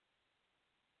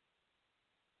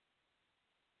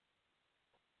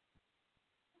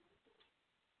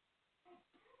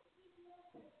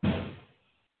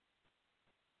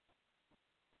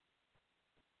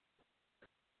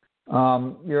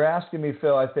 You're asking me,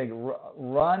 Phil, I think,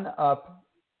 run up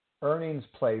earnings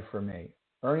play for me.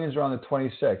 Earnings are on the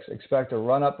 26th. Expect a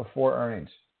run up before earnings.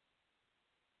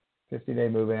 50-day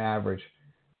moving average.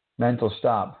 Mental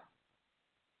stop.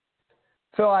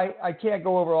 Phil, I can't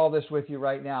go over all this with you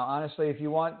right now. Honestly, if you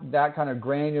want that kind of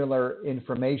granular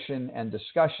information and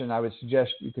discussion, I would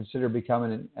suggest you consider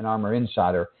becoming an ARMR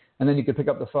insider. And then you can pick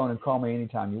up the phone and call me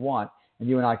anytime you want, and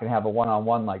you and I can have a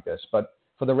one-on-one like this. But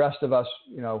for the rest of us,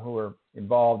 who are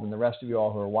involved, and the rest of you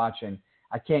all who are watching,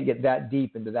 I can't get that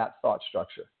deep into that thought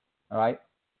structure. All right?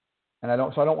 And I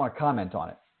don't want to comment on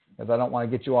it because I don't want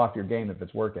to get you off your game if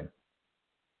it's working.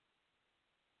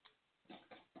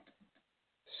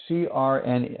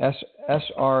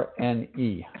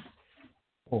 SRNE.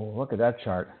 Oh, look at that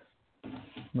chart. I'm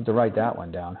going to write that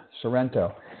one down.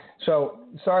 Sorrento. So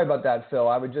sorry about that, Phil.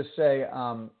 I would just say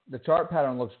the chart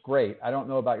pattern looks great. I don't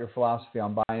know about your philosophy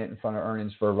on buying it in front of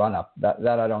earnings for a run-up. That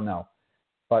I don't know.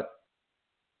 But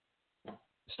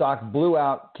stock blew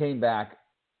out, came back.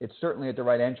 It's certainly at the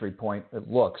right entry point. It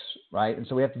looks, right? And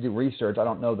so we have to do research. I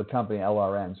don't know the company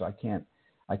LRN, so I can't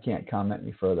comment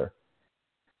any further.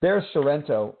 There's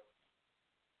Sorrento.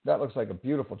 That looks like a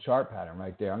beautiful chart pattern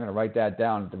right there. I'm going to write that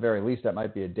down. At the very least, that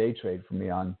might be a day trade for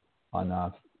me on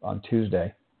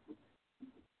Tuesday.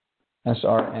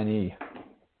 SRNE.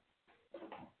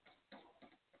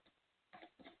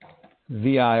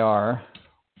 VIR.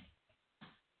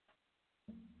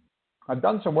 I've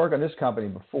done some work on this company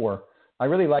before. I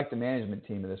really like the management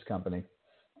team of this company.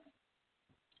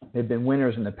 They've been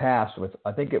winners in the past with,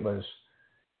 I think it was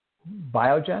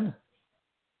Biogen.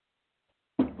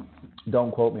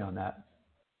 Don't quote me on that.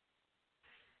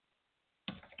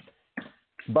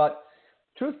 But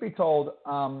truth be told,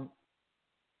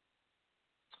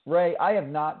 Ray, I have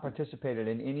not participated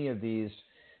in any of these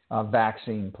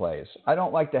vaccine plays. I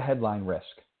don't like the headline risk.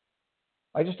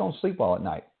 I just don't sleep well at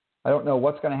night. I don't know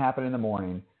what's going to happen in the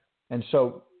morning. And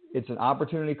so it's an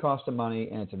opportunity cost of money,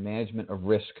 and it's a management of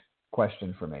risk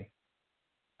question for me.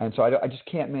 And so I just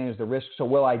can't manage the risk. So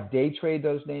will I day trade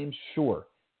those names? Sure.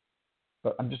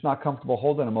 But I'm just not comfortable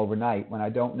holding them overnight when I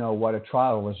don't know what a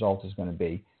trial result is going to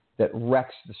be that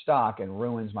wrecks the stock and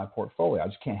ruins my portfolio. I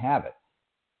just can't have it.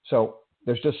 So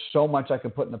there's just so much I can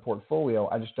put in the portfolio.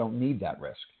 I just don't need that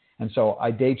risk. And so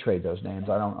I day trade those names.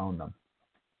 I don't own them.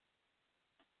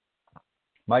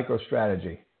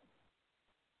 MicroStrategy.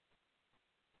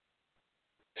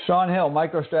 Sean Hill,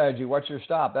 MicroStrategy. What's your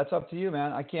stop? That's up to you,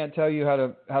 man. I can't tell you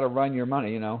how to run your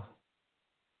money,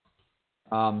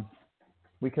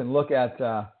 We can look at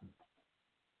the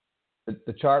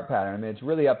chart pattern. I mean, it's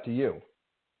really up to you.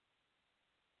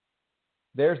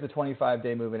 There's the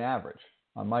 25-day moving average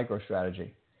on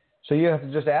MicroStrategy. So you have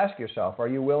to just ask yourself, are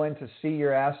you willing to see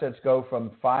your assets go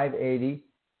from 580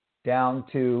 down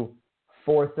to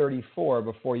 434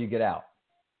 before you get out?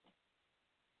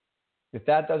 If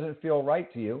that doesn't feel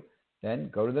right to you, then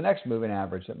go to the next moving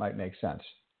average that might make sense.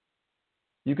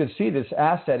 You can see this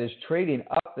asset is trading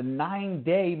up the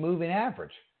 9-day moving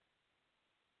average.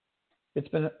 It's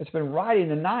been riding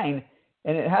the 9,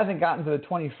 and it hasn't gotten to the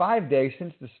 25-day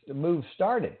since the move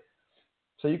started.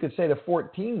 So you could say the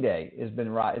 14-day it's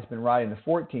been riding the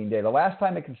 14-day. The last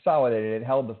time it consolidated, it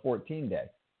held the 14-day.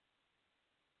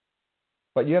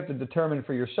 But you have to determine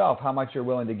for yourself how much you're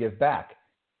willing to give back.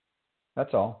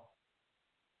 That's all.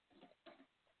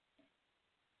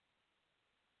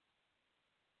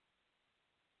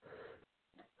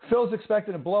 Phil's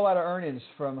expecting a blowout of earnings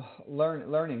from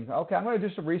learning. Okay, I'm going to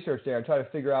do some research there and try to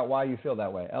figure out why you feel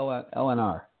that way.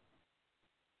 LNR.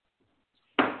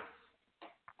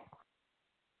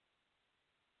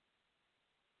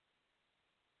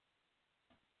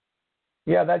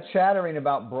 Yeah, that chattering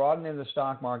about broadening the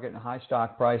stock market and high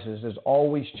stock prices is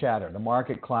always chatter. The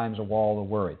market climbs a wall of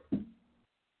worry.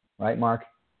 Right, Mark?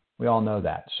 We all know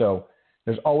that. So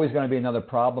there's always going to be another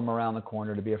problem around the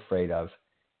corner to be afraid of.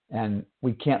 And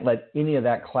we can't let any of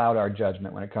that cloud our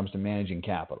judgment when it comes to managing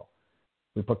capital.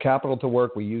 We put capital to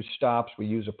work, we use stops, we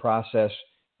use a process,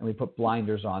 and we put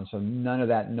blinders on so none of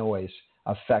that noise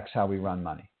affects how we run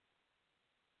money.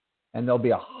 And there'll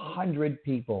be 100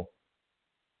 people.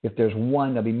 If there's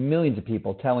one, there'll be millions of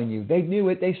people telling you they knew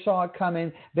it, they saw it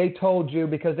coming, they told you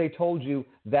because they told you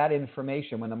that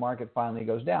information when the market finally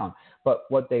goes down. But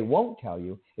what they won't tell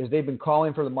you is they've been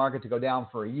calling for the market to go down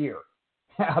for a year.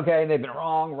 Okay, and they've been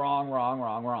wrong. You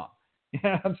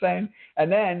know what I'm saying?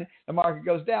 And then the market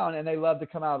goes down and they love to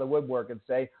come out of the woodwork and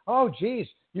say, oh, geez,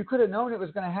 you could have known it was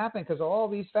going to happen because of all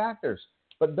these factors.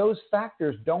 But those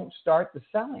factors don't start the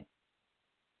selling.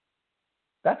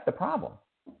 That's the problem.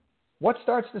 What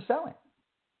starts the selling?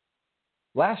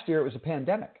 Last year, it was a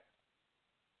pandemic.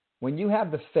 When you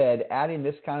have the Fed adding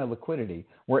this kind of liquidity,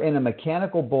 we're in a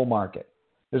mechanical bull market.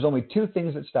 There's only two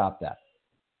things that stop that.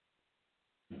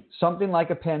 Something like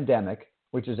a pandemic,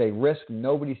 which is a risk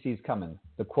nobody sees coming,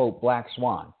 the quote, black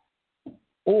swan.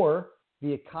 Or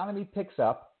the economy picks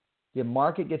up, the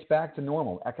market gets back to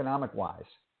normal economic-wise,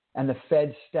 and the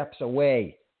Fed steps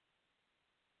away.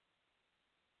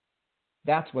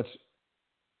 That's what's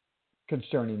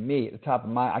concerning me at the top of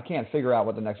my, I can't figure out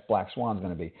what the next black swan is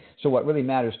going to be. So what really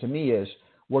matters to me is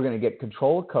we're going to get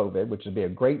control of COVID, which would be a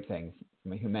great thing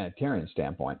from a humanitarian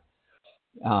standpoint.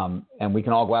 And we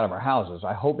can all go out of our houses.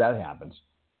 I hope that happens.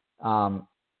 And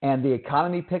the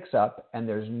economy picks up and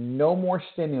there's no more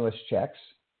stimulus checks.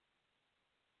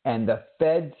 And the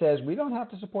Fed says we don't have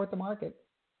to support the market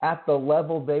at the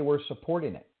level they were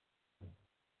supporting it.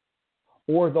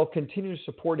 Or they'll continue to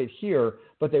support it here,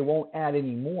 but they won't add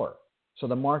any more. So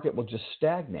the market will just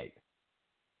stagnate.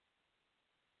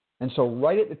 And so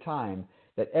right at the time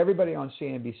that everybody on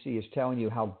CNBC is telling you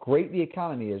how great the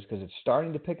economy is because it's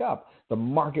starting to pick up, the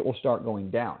market will start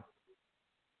going down.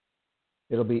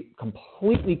 It'll be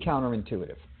completely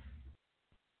counterintuitive.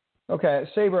 Okay,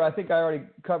 Saber, I think I already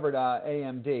covered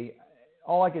AMD.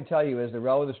 All I can tell you is the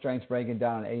relative strength's breaking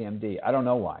down on AMD. I don't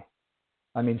know why.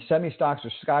 I mean, semi-stocks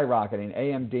are skyrocketing.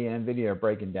 AMD and NVIDIA are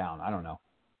breaking down. I don't know.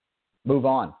 Move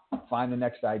on. Find the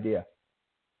next idea.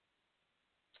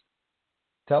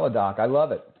 Teladoc, I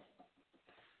love it.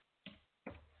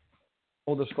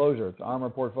 Full disclosure, it's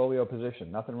ARMR portfolio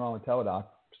position. Nothing wrong with Teladoc.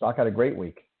 Stock had a great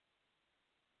week.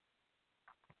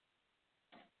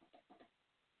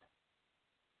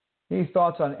 Any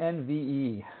thoughts on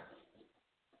NVE?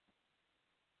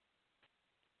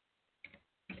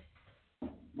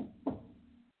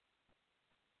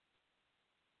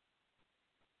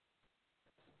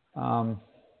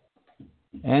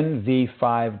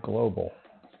 NV5 Global.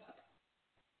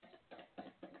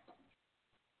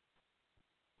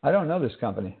 I don't know this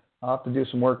company. I'll have to do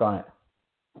some work on it.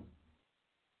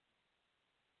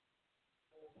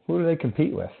 Who do they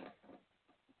compete with?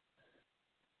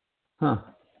 Huh.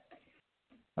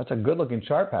 That's a good-looking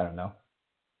chart pattern, though.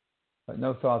 But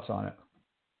no thoughts on it.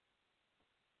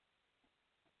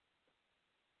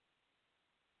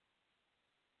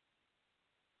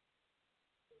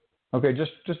 Okay,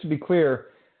 just to be clear,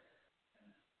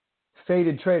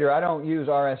 Faded Trader, I don't use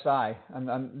RSI.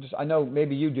 I know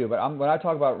maybe you do, but when I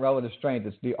talk about relative strength,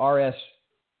 it's the RS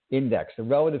index, the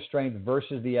relative strength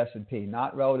versus the S&P,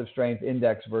 not relative strength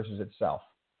index versus itself.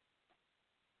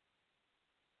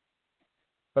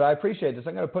 But I appreciate this.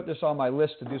 I'm going to put this on my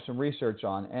list to do some research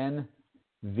on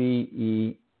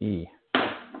NVEE.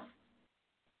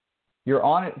 You're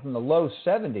on it from the low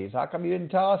 70s. How come you didn't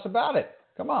tell us about it?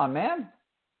 Come on, man.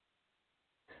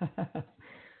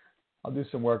 I'll do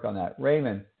some work on that.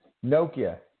 Raymond,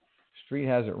 Nokia. Street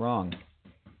has it wrong.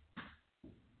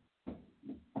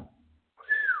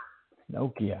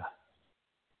 Nokia.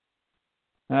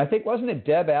 And I think, wasn't it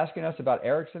Deb asking us about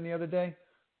Ericsson the other day?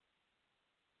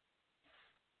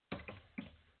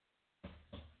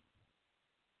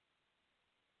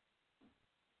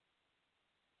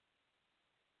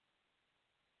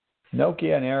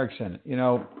 Nokia and Ericsson,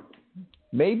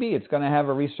 maybe it's going to have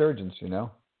a resurgence,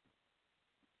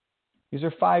 These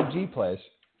are 5G plays.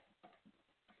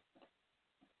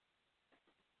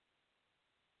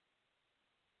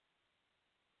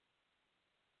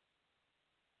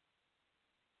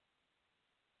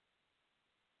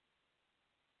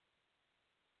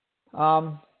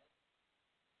 God,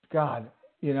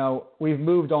 we've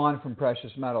moved on from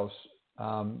precious metals,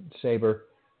 Saber.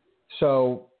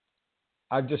 So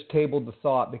I've just tabled the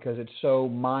thought because it's so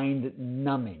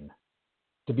mind-numbing,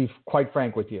 to be quite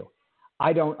frank with you.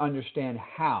 I don't understand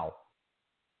how,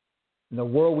 in the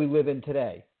world we live in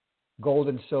today, gold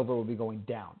and silver will be going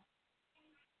down.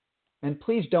 And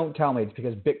please don't tell me it's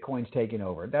because Bitcoin's taking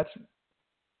over. That's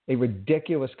a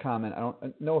ridiculous comment.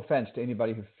 No offense to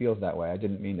anybody who feels that way. I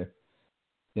didn't mean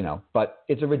to, but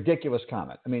it's a ridiculous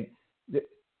comment. I mean,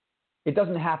 it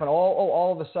doesn't happen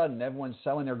all of a sudden everyone's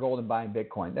selling their gold and buying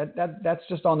Bitcoin. That's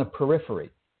just on the periphery.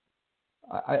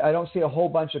 I don't see a whole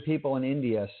bunch of people in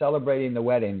India celebrating the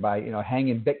wedding by,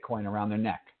 hanging Bitcoin around their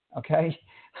neck. Okay?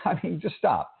 I mean, just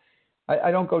stop.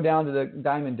 I don't go down to the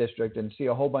Diamond District and see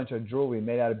a whole bunch of jewelry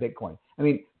made out of Bitcoin. I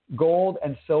mean, gold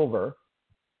and silver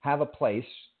have a place,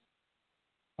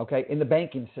 okay, in the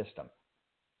banking system.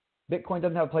 Bitcoin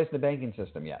doesn't have a place in the banking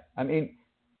system yet. I mean,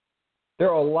 there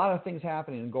are a lot of things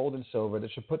happening in gold and silver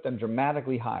that should put them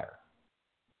dramatically higher.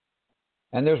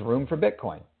 And there's room for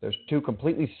Bitcoin. There's two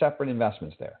completely separate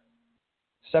investments there.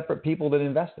 Separate people that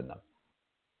invest in them.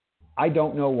 I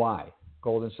don't know why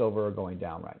gold and silver are going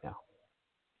down right now.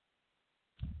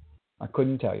 I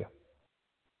couldn't tell you.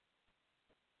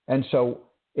 And so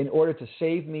in order to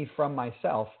save me from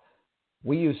myself,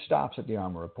 we use stops at the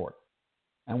ARMR Report.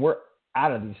 And we're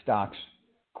out of these stocks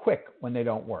quick when they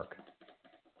don't work.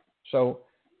 So,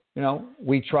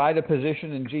 we try to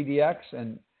position in GDX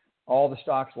and all the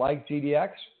stocks like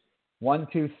GDX. 1,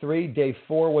 2, 3, day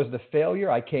 4 was the failure.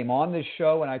 I came on this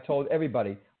show and I told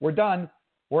everybody, we're done,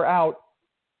 we're out.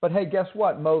 But hey, guess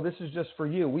what, Mo? This is just for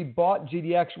you. We bought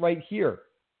GDX right here.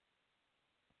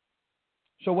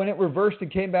 So when it reversed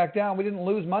and came back down, we didn't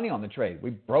lose money on the trade.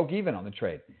 We broke even on the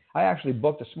trade. I actually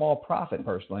booked a small profit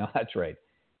personally on that trade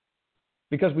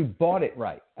because we bought it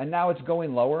right. And now it's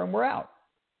going lower and we're out.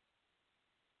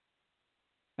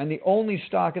 And the only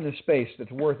stock in the space that's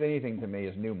worth anything to me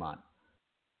is Newmont.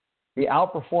 The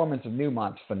outperformance of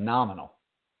Newmont's phenomenal.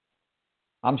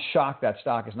 I'm shocked that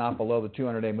stock is not below the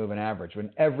 200-day moving average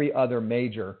when every other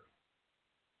major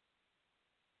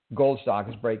gold stock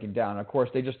is breaking down. And of course,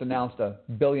 they just announced a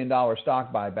 $1 billion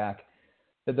stock buyback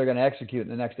that they're going to execute in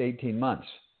the next 18 months.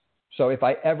 So if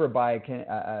I ever buy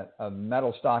a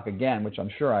metal stock again, which I'm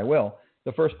sure I will,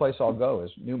 the first place I'll go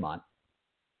is Newmont.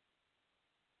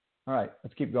 All right,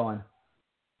 let's keep going.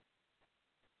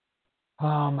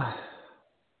 Oh,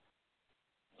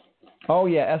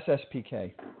 yeah,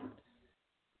 SSPK.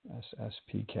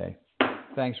 SSPK.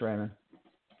 Thanks, Raymond.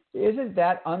 Isn't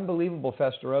that unbelievable,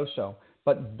 Festeroso?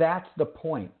 But that's the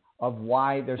point of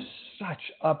why there's such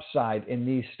upside in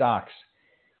these stocks.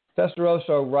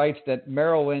 Festeroso writes that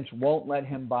Merrill Lynch won't let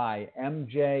him buy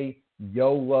MJ,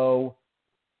 YOLO,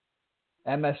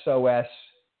 MSOS,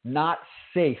 not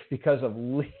safe because of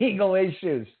legal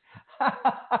issues.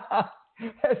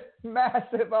 There's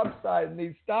massive upside in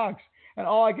these stocks. And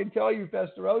all I can tell you,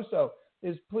 Festeroso,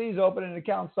 is please open an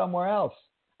account somewhere else.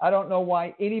 I don't know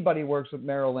why anybody works with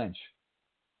Merrill Lynch.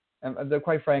 And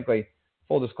quite frankly,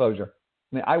 full disclosure,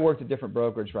 I mean, I worked at different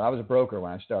brokerage firms. I was a broker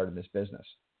when I started this business.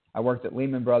 I worked at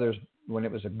Lehman Brothers when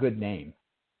it was a good name,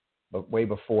 but way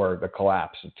before the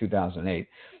collapse of 2008.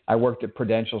 I worked at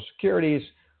Prudential Securities.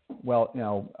 Well,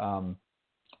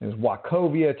 it was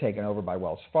Wachovia taken over by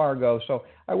Wells Fargo. So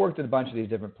I worked at a bunch of these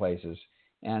different places.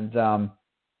 And,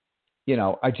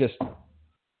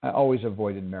 I always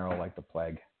avoided Merrill like the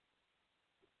plague.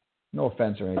 No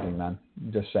offense or anything, man.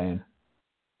 I'm just saying.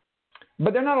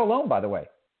 But they're not alone, by the way.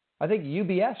 I think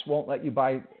UBS won't let you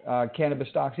buy cannabis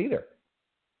stocks either.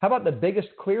 How about the biggest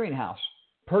clearinghouse,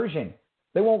 Pershing?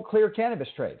 They won't clear cannabis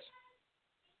trades.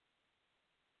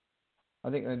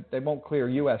 I think they won't clear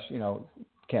U.S.,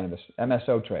 cannabis,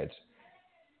 MSO trades.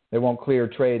 They won't clear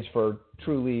trades for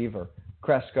Trulieve or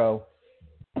Cresco.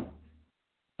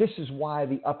 This is why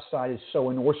the upside is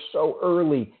and we're so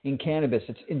early in cannabis.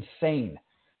 It's insane.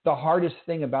 The hardest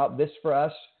thing about this for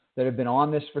us that have been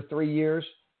on this for 3 years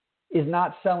is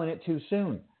not selling it too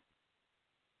soon.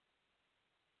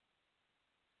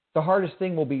 The hardest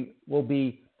thing will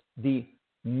be the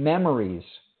memories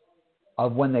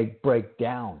of when they break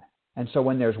down. And so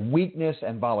when there's weakness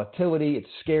and volatility, it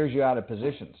scares you out of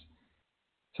positions.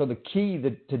 So the key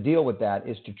to deal with that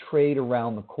is to trade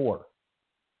around the core.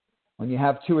 When you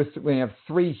have when you have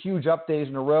 3 huge up days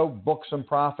in a row, book some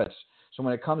profits. So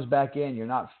when it comes back in, you're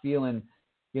not feeling,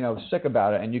 sick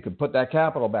about it, and you can put that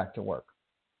capital back to work.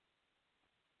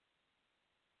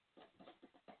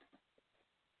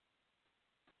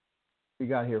 You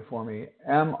got here for me,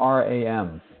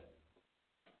 MRAM.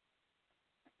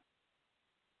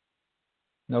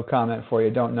 No comment for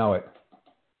you. Don't know it.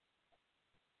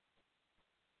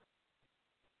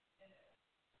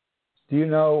 Do you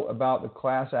know about the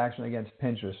class action against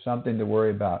Pinterest? Something to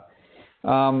worry about.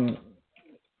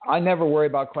 I never worry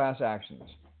about class actions.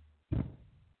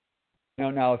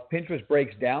 Now, if Pinterest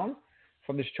breaks down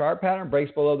from this chart pattern,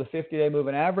 breaks below the 50-day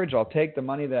moving average, I'll take the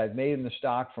money that I've made in the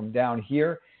stock from down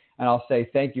here, and I'll say,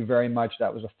 thank you very much.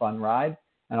 That was a fun ride,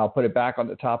 and I'll put it back on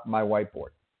the top of my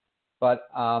whiteboard. But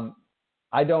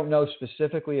I don't know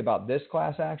specifically about this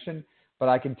class action, but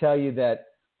I can tell you that,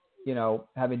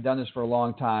 having done this for a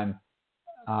long time,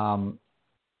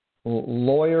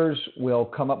 lawyers will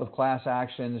come up with class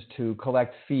actions to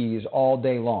collect fees all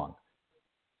day long.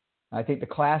 I think the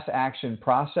class action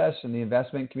process in the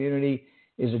investment community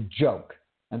is a joke.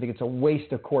 I think it's a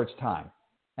waste of court's time.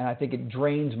 And I think it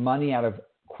drains money out of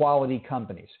quality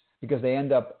companies because they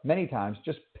end up many times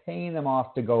just paying them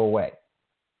off to go away.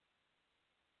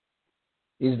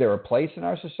 Is there a place in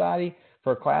our society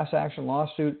for a class action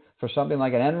lawsuit for something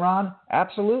like an Enron?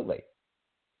 Absolutely.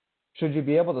 Should you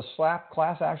be able to slap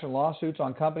class action lawsuits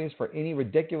on companies for any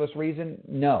ridiculous reason?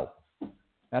 No.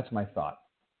 That's my thought.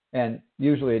 And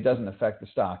usually it doesn't affect the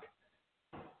stock.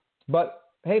 But,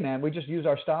 hey, man, we just use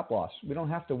our stop loss. We don't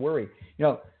have to worry.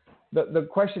 The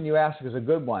question you ask is a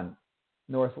good one,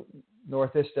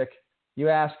 Northistic. You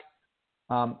ask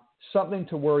something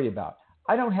to worry about.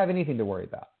 I don't have anything to worry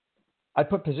about. I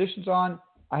put positions on.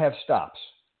 I have stops.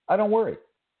 I don't worry.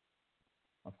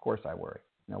 Of course I worry.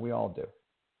 We all do.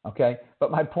 Okay?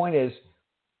 But my point is,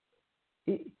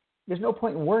 there's no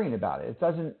point in worrying about it.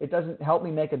 It doesn't help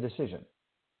me make a decision.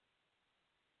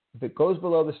 If it goes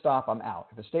below the stop, I'm out.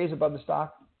 If it stays above the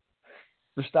stop,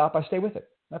 I stay with it.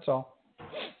 That's all.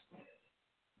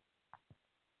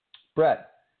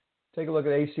 Brett, take a look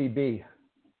at ACB.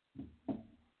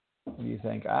 What do you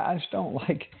think? I just don't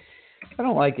like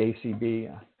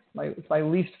ACB. It's my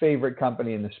least favorite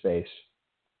company in the space.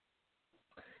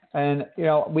 And,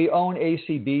 we own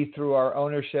ACB through our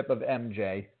ownership of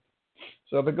MJ.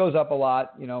 So if it goes up a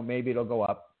lot, maybe it'll go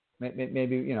up.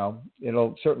 Maybe,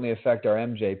 it'll certainly affect our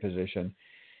MJ position.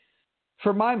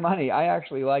 For my money, I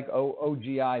actually like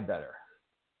OGI better.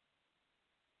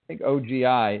 I think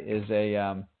OGI is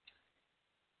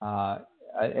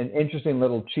an interesting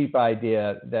little cheap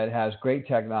idea that has great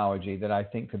technology that I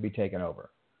think could be taken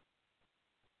over.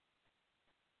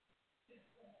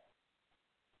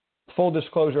 Full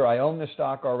disclosure, I own the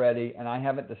stock already, and I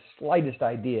haven't the slightest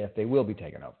idea if they will be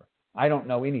taken over. I don't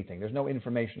know anything. There's no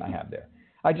information I have there.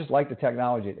 I just like the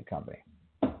technology of the company.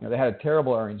 They had a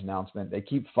terrible earnings announcement. They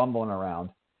keep fumbling around.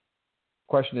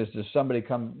 Question is, does somebody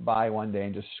come by one day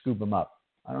and just scoop them up?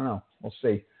 I don't know. We'll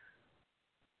see.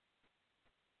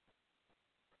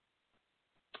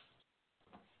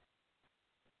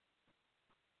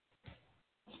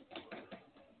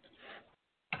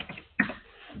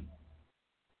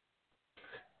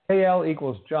 KL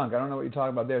equals junk. I don't know what you're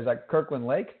talking about there. Is that Kirkland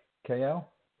Lake? KL?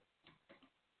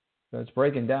 So it's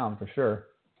breaking down for sure.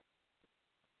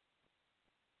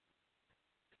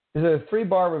 Is it a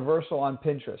 3-bar reversal on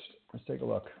Pinterest? Let's take a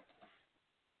look.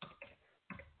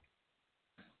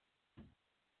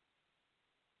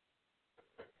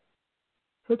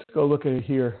 Let's go look at it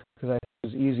here because I think it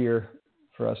was easier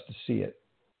for us to see it.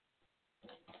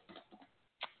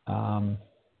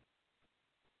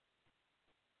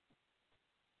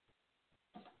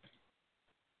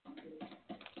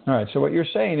 All right, so what you're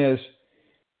saying is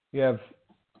you have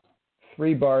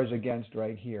 3 bars against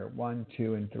right here, 1,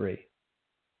 2, and 3.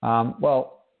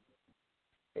 Well,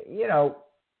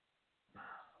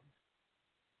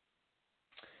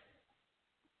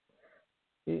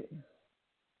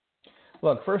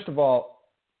 look, first of all,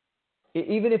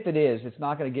 even if it is, it's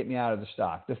not going to get me out of the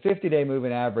stock. The 50-day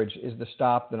moving average is the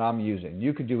stop that I'm using.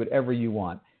 You could do whatever you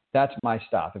want. That's my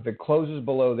stop. If it closes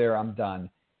below there, I'm done.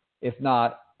 If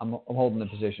not, I'm holding the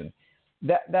position.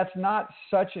 That's not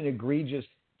such an egregious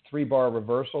 3-bar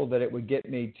reversal that it would get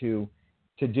me to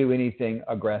do anything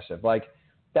aggressive. Like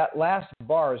that last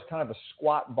bar is kind of a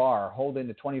squat bar holding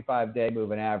the 25-day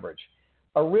moving average.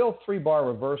 A real 3-bar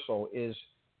reversal is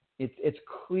it's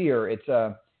clear. It's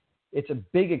a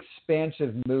big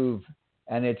expansive move,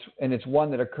 and it's one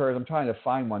that occurs. I'm trying to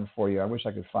find one for you. I wish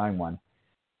I could find one.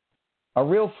 A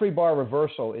real 3-bar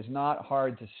reversal is not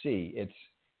hard to see.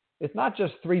 It's not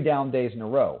just 3 down days in a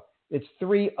row. It's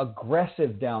 3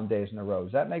 aggressive down days in a row.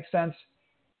 Does that make sense?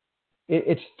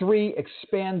 It's 3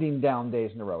 expanding down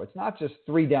days in a row. It's not just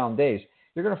 3 down days.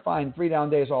 You're going to find 3 down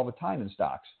days all the time in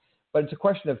stocks. But it's a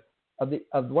question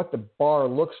of what the bar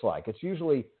looks like. It's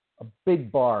usually a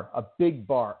big bar, a big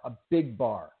bar, a big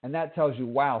bar. And that tells you,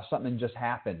 wow, something just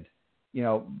happened.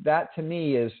 That to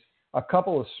me is a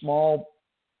couple of small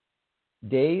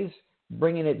days,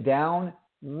 bringing it down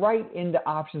right into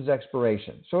options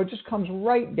expiration. So it just comes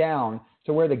right down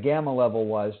to where the gamma level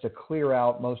was to clear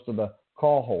out most of the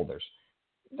call holders.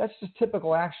 That's just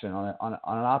typical action on an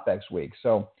OPEX week.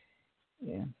 So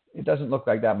yeah, it doesn't look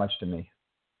like that much to me.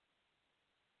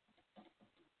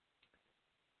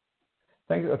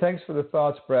 Thanks for the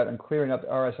thoughts, Brett, on clearing up the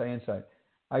RSI insight.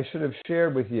 I should have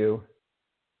shared with you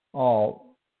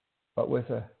all, but was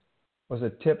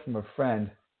a tip from a friend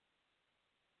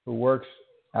who works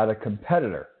at a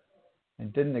competitor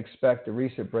and didn't expect a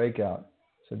recent breakout,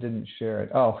 so didn't share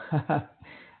it. Oh,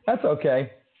 that's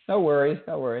okay. No worries.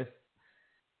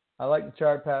 I like the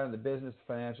chart pattern, the business,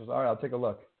 the financials. All right, I'll take a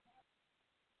look.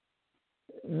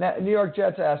 New York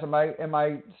Jets asked, am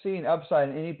I seeing upside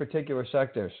in any particular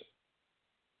sectors?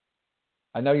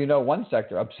 I know you know one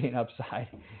sector I'm seeing upside.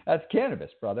 That's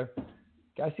cannabis, brother.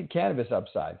 I see cannabis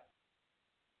upside.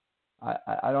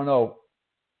 I don't know.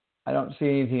 I don't see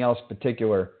anything else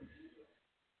particular.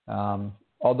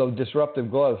 Although disruptive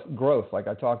growth, like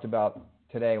I talked about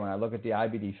today when I look at the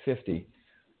IBD 50,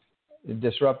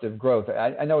 disruptive growth.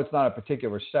 I know it's not a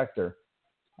particular sector.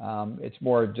 It's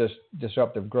more just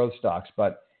disruptive growth stocks,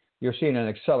 but you're seeing an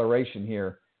acceleration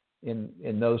here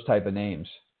in those type of names,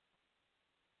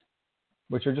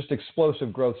 which are just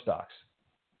explosive growth stocks.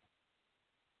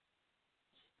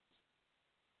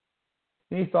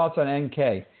 Any thoughts on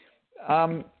NK?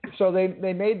 So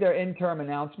they made their interim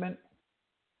announcement,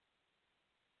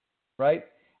 right?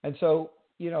 And so,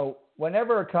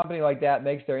 whenever a company like that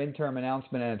makes their interim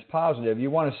announcement and it's positive,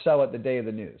 you want to sell it the day of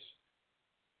the news.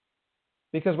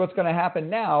 Because what's going to happen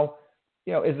now,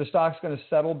 is the stock's going to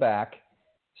settle back,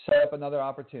 set up another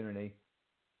opportunity.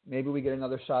 Maybe we get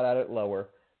another shot at it lower.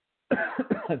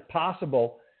 It's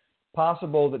possible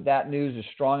that news is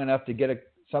strong enough to get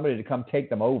somebody to come take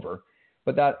them over.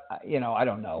 But that, I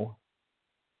don't know.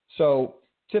 So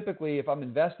typically, if I'm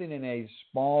investing in a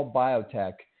small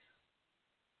biotech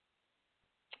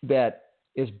that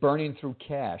is burning through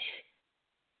cash,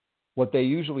 what they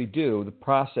usually do, the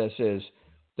process is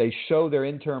they show their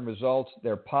interim results,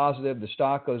 they're positive, the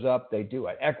stock goes up, they do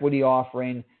an equity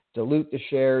offering, dilute the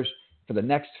shares for the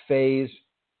next phase,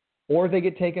 or they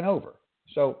get taken over.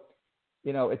 So,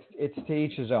 it's to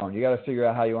each his own. You got to figure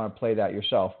out how you want to play that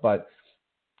yourself. But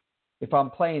if I'm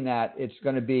playing that, it's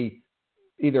going to be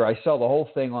either I sell the whole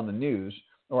thing on the news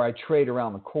or I trade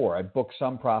around the core. I book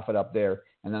some profit up there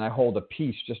and then I hold a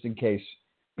piece just in case,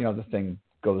 the thing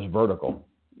goes vertical,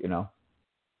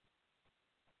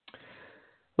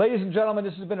 Ladies and gentlemen,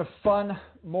 this has been a fun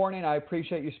morning. I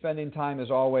appreciate you spending time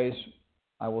as always.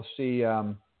 I will see, we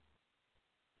have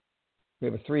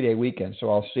a 3-day weekend,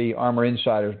 so I'll see ARMR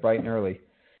Insiders bright and early,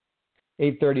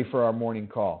 8:30 for our morning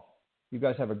call. You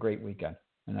guys have a great weekend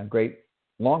and a great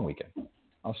long weekend.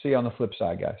 I'll see you on the flip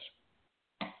side, guys.